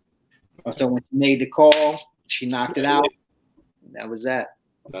before. So when she made the call, she knocked it out. That was that.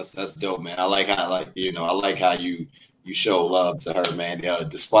 That's dope, man. I like how you show love to her, man,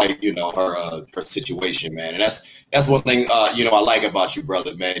 despite, you know, her situation, man. And that's one thing, you know, I like about you,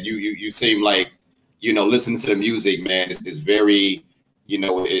 brother, man. You seem like, you know, listening to the music, man, is very, you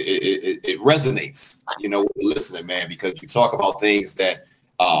know, it resonates, you know, with the listener, man, because you talk about things that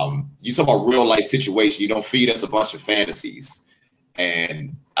you talk about real life situation. You don't feed us a bunch of fantasies.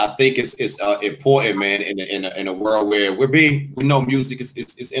 And I think it's important, man, in a world where we know music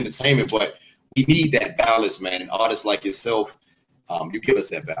is entertainment, but we need that balance, man. And artists like yourself, you give us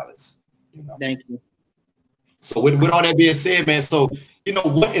that balance. You know? Thank you. So with all that being said, man, so, you know,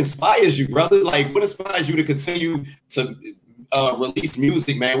 what inspires you, brother? Like, what inspires you to continue to release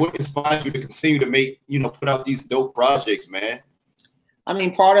music, man? What inspires you to continue to make, you know, put out these dope projects, man? I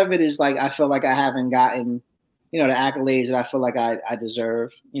mean, part of it is like, I feel like I haven't gotten, you know, the accolades that I feel like I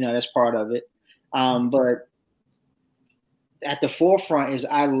deserve. You know, that's part of it. But at the forefront is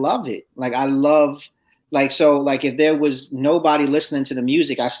I love it. Like, I love, like, so like if there was nobody listening to the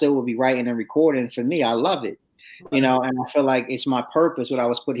music, I still would be writing and recording. For me, I love it, you know, and I feel like it's my purpose, what I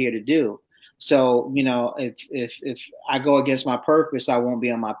was put here to do. So, you know, if I go against my purpose, I won't be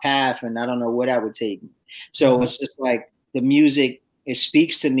on my path, and I don't know where that would take me. So it's just like the music, it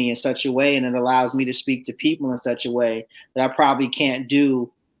speaks to me in such a way, and it allows me to speak to people in such a way that I probably can't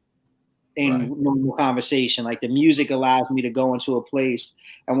do in normal conversation. Like the music allows me to go into a place,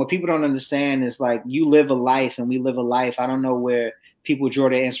 and what people don't understand is like you live a life and we live a life. I don't know where people draw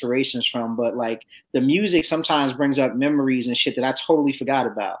their inspirations from, but like the music sometimes brings up memories and shit that I totally forgot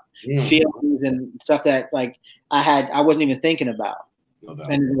about, feelings and stuff that like I wasn't even thinking about. No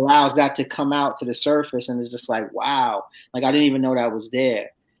doubt. And it allows that to come out to the surface, and it's just like, wow, like I didn't even know that was there.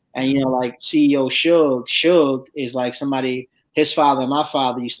 And you know, like CEO Suge is like somebody, his father and my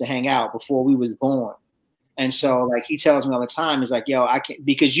father used to hang out before we was born. And so like he tells me all the time, he's like, yo, I can't,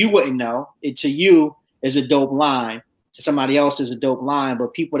 because you wouldn't know it, to you is a dope line, to somebody else is a dope line,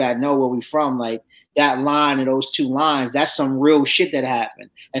 but people that know where we from, like that line and those two lines, that's some real shit that happened.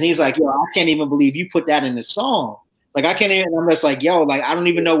 And he's like, yo, I can't even believe you put that in the song. Like I can't even, I'm just like, yo, like I don't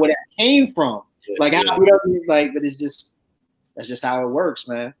even know where that came from. Like how like, but it's just, that's just how it works,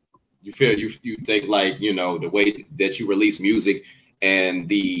 man. You feel you think like, you know, the way that you release music and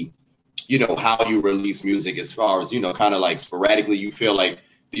the, you know, how you release music as far as, you know, kind of like sporadically, do you feel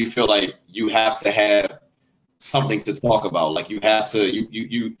like you have to have something to talk about? Like you have to,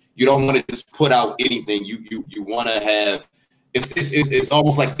 you don't want to just put out anything. You want to have, it's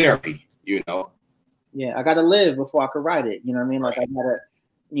almost like therapy, you know? Yeah, I got to live before I could write it. You know what I mean? Like I got to,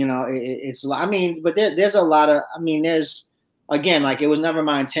 you know, it's, I mean, but there's a lot of, I mean, there's, again, like it was never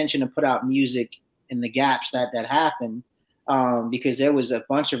my intention to put out music in the gaps that happened, because there was a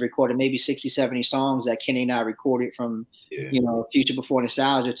bunch of recorded, maybe 60, 70 songs that Kenny and I recorded from, you know, Future Before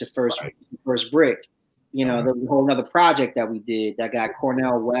Nostalgia to First Brick. You know, there was a whole other project that we did that got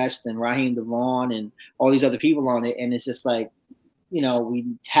Cornel West and Raheem DeVaughn and all these other people on it. And it's just like, you know, we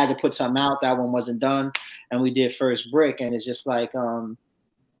had to put something out. That one wasn't done. And we did First Brick. And it's just like,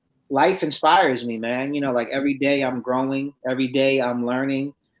 life inspires me, man. You know, like every day I'm growing, every day I'm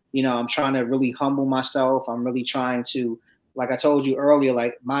learning. You know, I'm trying to really humble myself. I'm really trying to, like I told you earlier,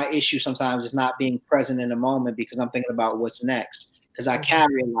 like my issue sometimes is not being present in the moment because I'm thinking about what's next. Because I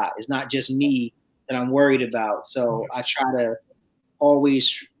carry a lot. It's not just me that I'm worried about. So I try to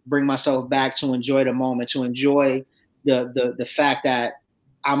always bring myself back to enjoy the moment, to enjoy the fact that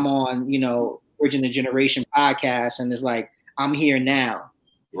I'm on, you know, Bridging the Generation podcast, and it's like I'm here now.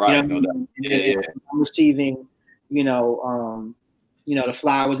 Right. You know, I'm receiving, you know, the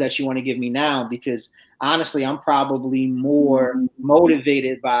flowers that you want to give me now, because honestly, I'm probably more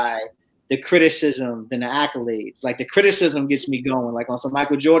motivated by the criticism than the accolades. Like the criticism gets me going, like on some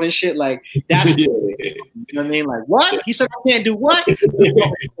Michael Jordan shit. Like that's you know what I mean? Like what? He said I can't do what? You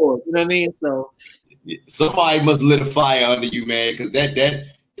know what I mean? So somebody must lit a fire under you, man, because that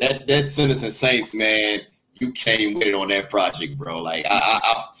that Sinners and Saints, man, you came with it on that project, bro. Like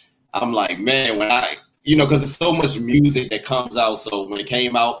I'm like, man, when because there's so much music that comes out. So when it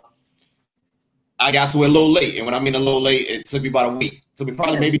came out, I got to it a little late. And when I mean a little late, it took me about a week. It took me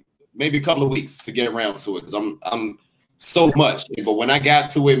probably maybe a couple of weeks to get around to it because I'm so much. But when I got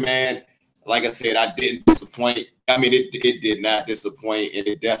to it, man, like I said, I didn't disappoint. I mean, it did not disappoint, and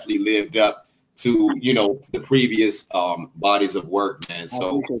it definitely lived up to the previous bodies of work, man.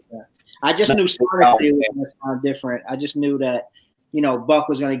 So I just knew sonically it was going to sound different. I just knew that Buck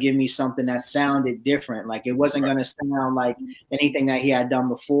was going to give me something that sounded different. Like it wasn't going to sound like anything that he had done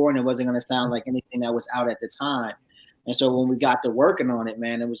before, and it wasn't going to sound like anything that was out at the time. And so when we got to working on it,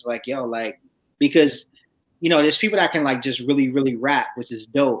 man, it was like, because there's people that can like just really, really rap, which is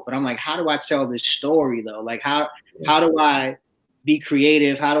dope. But I'm like, how do I tell this story though? Like how do I be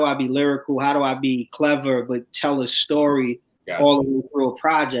creative? How do I be lyrical? How do I be clever but tell a story all the way through a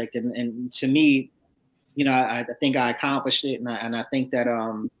project? And to me, I think I accomplished it, and I think that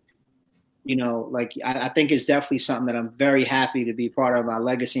I think it's definitely something that I'm very happy to be part of my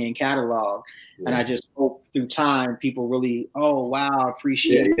legacy and catalog. Yeah. And I just hope through time people really, oh wow,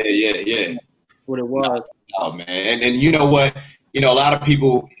 appreciate what it was. Oh man, and you know what? A lot of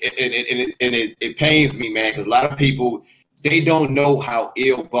people, and it pains me, man, because a lot of people, they don't know how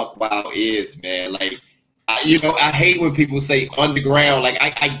ill Buck Wild is, man. Like, I hate when people say underground. Like,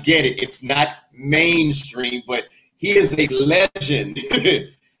 I get it. It's not mainstream, but he is a legend.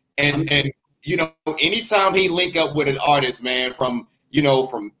 and anytime he link up with an artist, man, from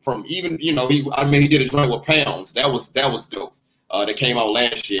even, he did a joint with Pounds. That was dope. That came out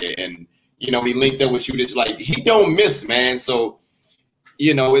last year. And, he linked up with you. Just like, he don't miss, man. So,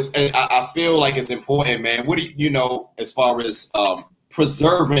 I feel like it's important, man. What do you, as far as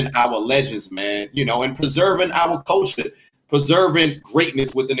preserving our legends, man, and preserving our culture, preserving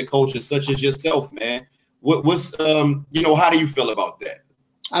greatness within the culture, such as yourself, man. What's how do you feel about that?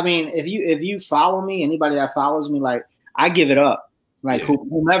 I mean, if you follow me, anybody that follows me, like, I give it up, like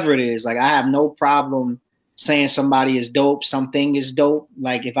whomever it is, like, I have no problem saying somebody is dope, something is dope.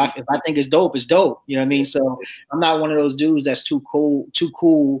 Like if I think it's dope, it's dope. You know what I mean? So I'm not one of those dudes that's too cool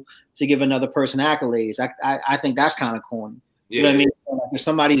to give another person accolades. I think that's kind of corny. You know what I mean? So like, if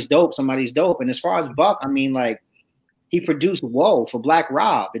somebody's dope, somebody's dope. And as far as Buck, I mean, like, he produced Whoa for Black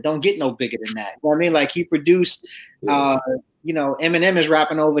Rob. It don't get no bigger than that. You know what I mean? Like, he produced Eminem is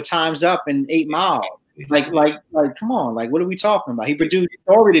rapping over Time's Up and 8 Mile. Like come on, like, what are we talking about? He produced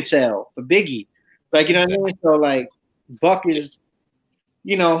Story to Tell for Biggie. Like, you know what I mean? So like, Buck is,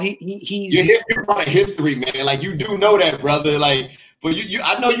 he's you're part of history, man. Like, you do know that, brother. Like, but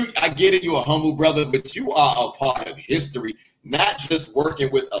I get it. You're a humble brother, but you are a part of history. Not just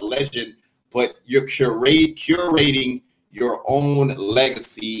working with a legend, but you're curating your own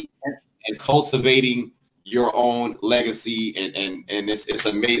legacy and cultivating your own legacy, and it's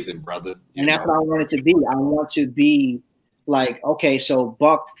amazing, brother. And that's what I want it to be. I want to be like, okay, so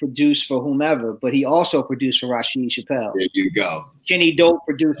Buck produced for whomever, but he also produced for Rashid Chappelle. There you go. Kenny Dope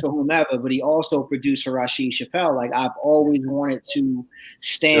produced for whomever, but he also produced for Rashid Chappelle. Like, I've always wanted to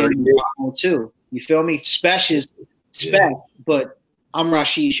stand on too. You feel me? Spesh is Spesh, but I'm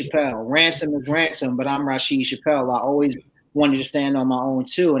Rashid Chappelle. Ransom is Ransom, but I'm Rashid Chappelle. I always wanted to stand on my own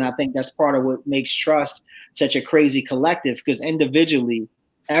too, and I think that's part of what makes Trust such a crazy collective, because individually,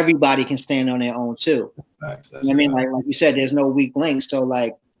 everybody can stand on their own too. Nice. I mean, like you said, there's no weak links. So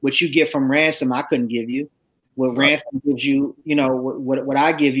like, what you get from Ransom, I couldn't give you. What Ransom gives you, what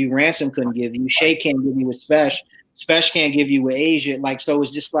I give you, Ransom couldn't give you. Shay can't give you with Spesh. Spesh can't give you with Asia. Like, so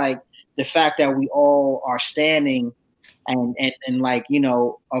it's just like the fact that we all are standing and like,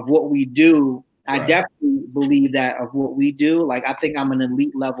 of what we do. I definitely believe that of what we do. Like, I think I'm an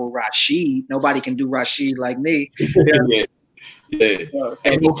elite level Rashid. Nobody can do Rashid like me.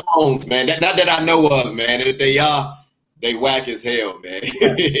 And no clones, man. Not that I know of, man. If they are, they whack as hell, man.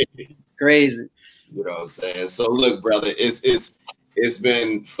 Crazy. You know what I'm saying? So look, brother, it's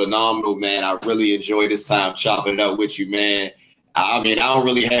been phenomenal, man. I really enjoyed this time chopping it up with you, man. I mean, I don't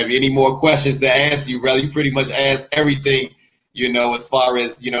really have any more questions to ask you, brother. You pretty much asked everything, as far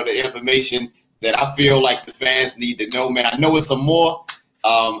as, the information that I feel like the fans need to know, man. I know it's some more,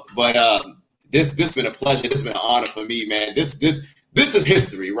 but this has been a pleasure. This has been an honor for me, man. This is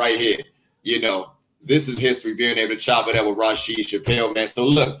history right here. This is history, being able to chop it up with Rashid Chappelle, man. So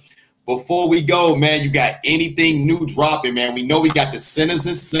look, before we go, man, you got anything new dropping, man? We know we got the Sinners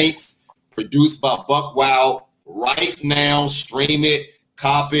and Saints produced by Buck Wild right now. Stream it,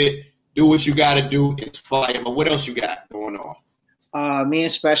 cop it, do what you got to do. It's fire. But what else you got going on? Me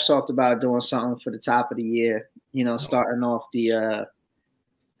and Spesh talked about doing something for the top of the year, starting off the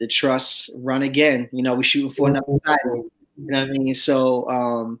the trust run again. You know, we're shooting for another title. You know what I mean?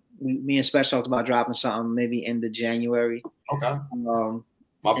 So me and Special talked about dropping something maybe end of January. Okay.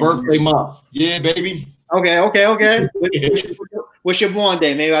 My birthday month. Yeah, baby. Okay. What's your born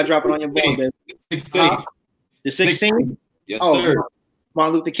day? Maybe I'll drop it on your born day. The 16th. The 16th? Yes, sir.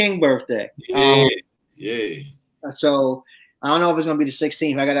 Martin Luther King birthday. Yeah. So I don't know if it's gonna be the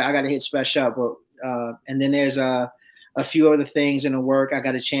 16th. I gotta hit Special up, but and then there's a few other things in the work. I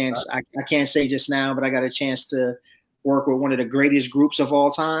got a chance. I can't say just now, but I got a chance to work with one of the greatest groups of all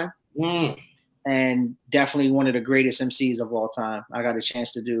time. And definitely one of the greatest MCs of all time. I got a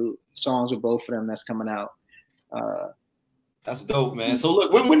chance to do songs with both of them that's coming out. That's dope, man. So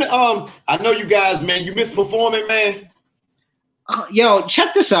look, when I know you guys, man, you miss performing, man. Yo,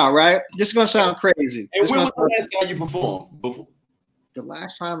 check this out, right? This is gonna sound crazy. And when was the last time you performed? Before? The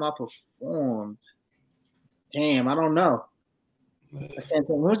last time I performed, damn, I don't know. I can't think.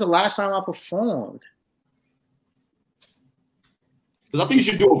 When was the last time I performed? Because I think you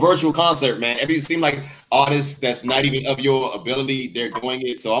should do a virtual concert, man. It seems like artists that's not even of your ability, they're doing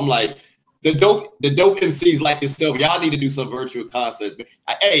it. So I'm like, the dope MCs like yourself, y'all need to do some virtual concerts.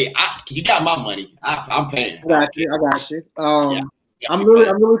 Hey, you got my money. I'm paying. I got you. I'm really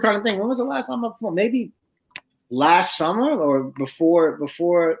trying to think. When was the last time I performed? Maybe last summer or before.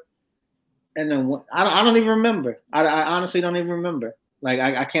 And then I don't even remember. I honestly don't even remember. Like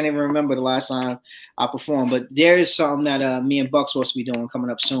I can't even remember the last time I performed, but there is something that me and Buck's supposed to be doing coming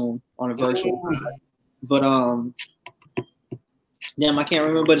up soon on a virtual. But damn, I can't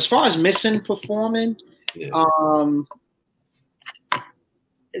remember. But as far as missing performing,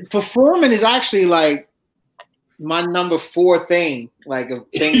 performing is actually like my number 4 thing. Like a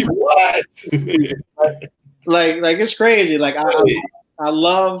thing. What? like it's crazy. Like I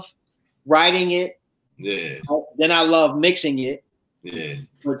love writing it. Yeah. Then I love mixing it. Yeah.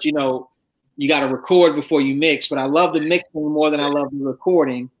 But you know, you got to record before you mix. But I love the mixing more than I love the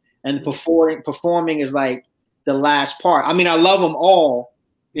recording. And the performing is like the last part. I mean, I love them all.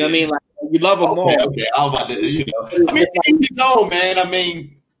 You know what I mean? Like you love them all. Okay. I was about to, I mean, each his own, man. I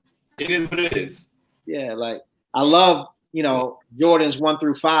mean, it is what it is. Yeah, like I love, you know, Jordans 1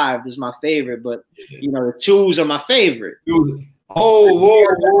 through 5 is my favorite, but you know, the 2s are my favorite.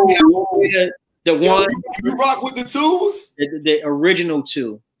 The one you rock with the 2s? The original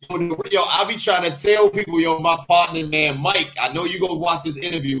 2. Yo, I be trying to tell people, my partner, man, Mike, I know you go watch this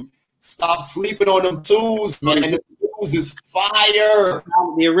interview. Stop sleeping on them 2s, man. The 2s is fire.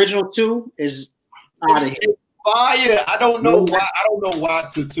 The original 2 is out of here. Fire. I don't know why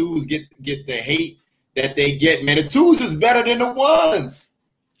the 2s get the hate that they get, man. The 2s is better than the 1s.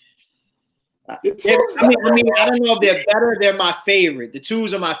 I mean, I don't know if they're better. They're my favorite. The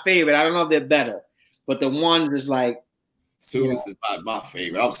 2s are my favorite. I don't know if they're better, but the 1s is like 2s is my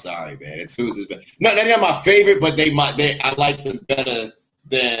favorite. I'm sorry, man. The 2s is better. No, they're not my favorite, but I like them better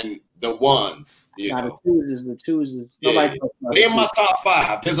than the 1s. You know, the 2s is nobody. They're in my top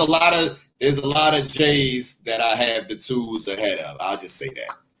 5. There's a lot of J's that I have the 2s ahead of. I'll just say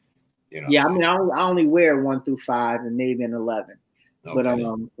that. You know. Yeah, I mean, I only wear 1 through 5 and maybe an 11. Okay. But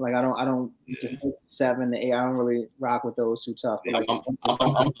like I don't 7 to 8. I don't really rock with those too tough. Yeah, I'm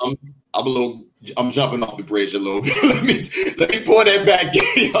jumping off the bridge a little bit. let me pour that back.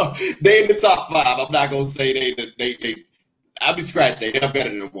 They in the top 5. I'm not gonna say they. I'll be scratched. They're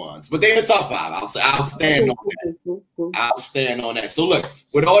better than the 1s, but they're in the top 5. I'll stand on that. I'll stand on that. So look,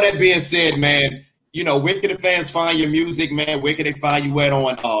 with all that being said, man, where can the fans find your music, man? Where can they find you at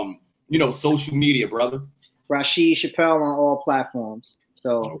on social media, brother? Rashid Chappelle on all platforms.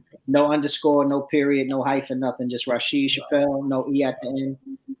 So no underscore, no period, no hyphen, nothing. Just Rashid Chappelle, no E at the end,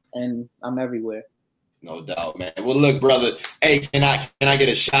 and I'm everywhere. No doubt, man. Well, look, brother. Hey, can I get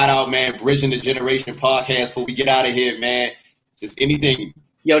a shout out, man? Bridging the Generation podcast before we get out of here, man. Just anything.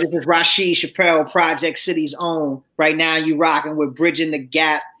 Yo, this is Rashid Chappelle, Project City's own. Right now, you rocking with Bridging the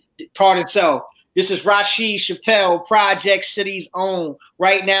Gap. Pardon self. This is Rashid Chappelle, Project City's own.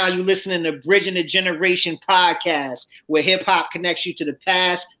 Right now, you listening to Bridging the Generation podcast, where hip hop connects you to the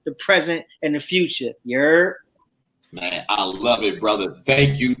past, the present, and the future. You heard? Man, I love it, brother.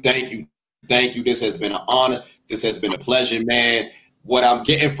 Thank you. This has been an honor. This has been a pleasure, man. What I'm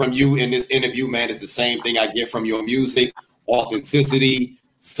getting from you in this interview, man, is the same thing I get from your music: authenticity,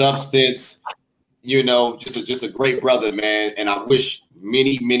 substance. Just a great brother, man. And I wish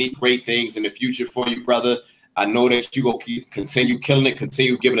many, many great things in the future for you, brother. I know that you will continue killing it,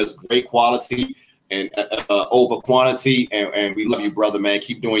 continue giving us great quality and over quantity. And we love you, brother, man.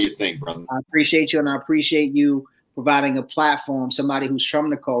 Keep doing your thing, brother. I appreciate you, and I appreciate you providing a platform, somebody who's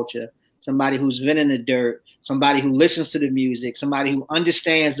from the culture, somebody who's been in the dirt, somebody who listens to the music, somebody who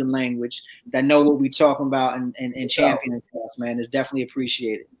understands the language, that know what we're talking about and championing for us, man, is definitely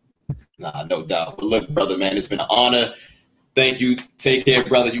appreciated. Nah, no doubt. But look, brother, man, it's been an honor. Thank you. Take care,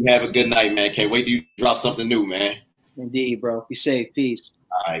 brother. You have a good night, man. Can't wait till you drop something new, man. Indeed, bro. Be safe. Peace.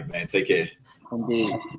 All right, man. Take care. Indeed.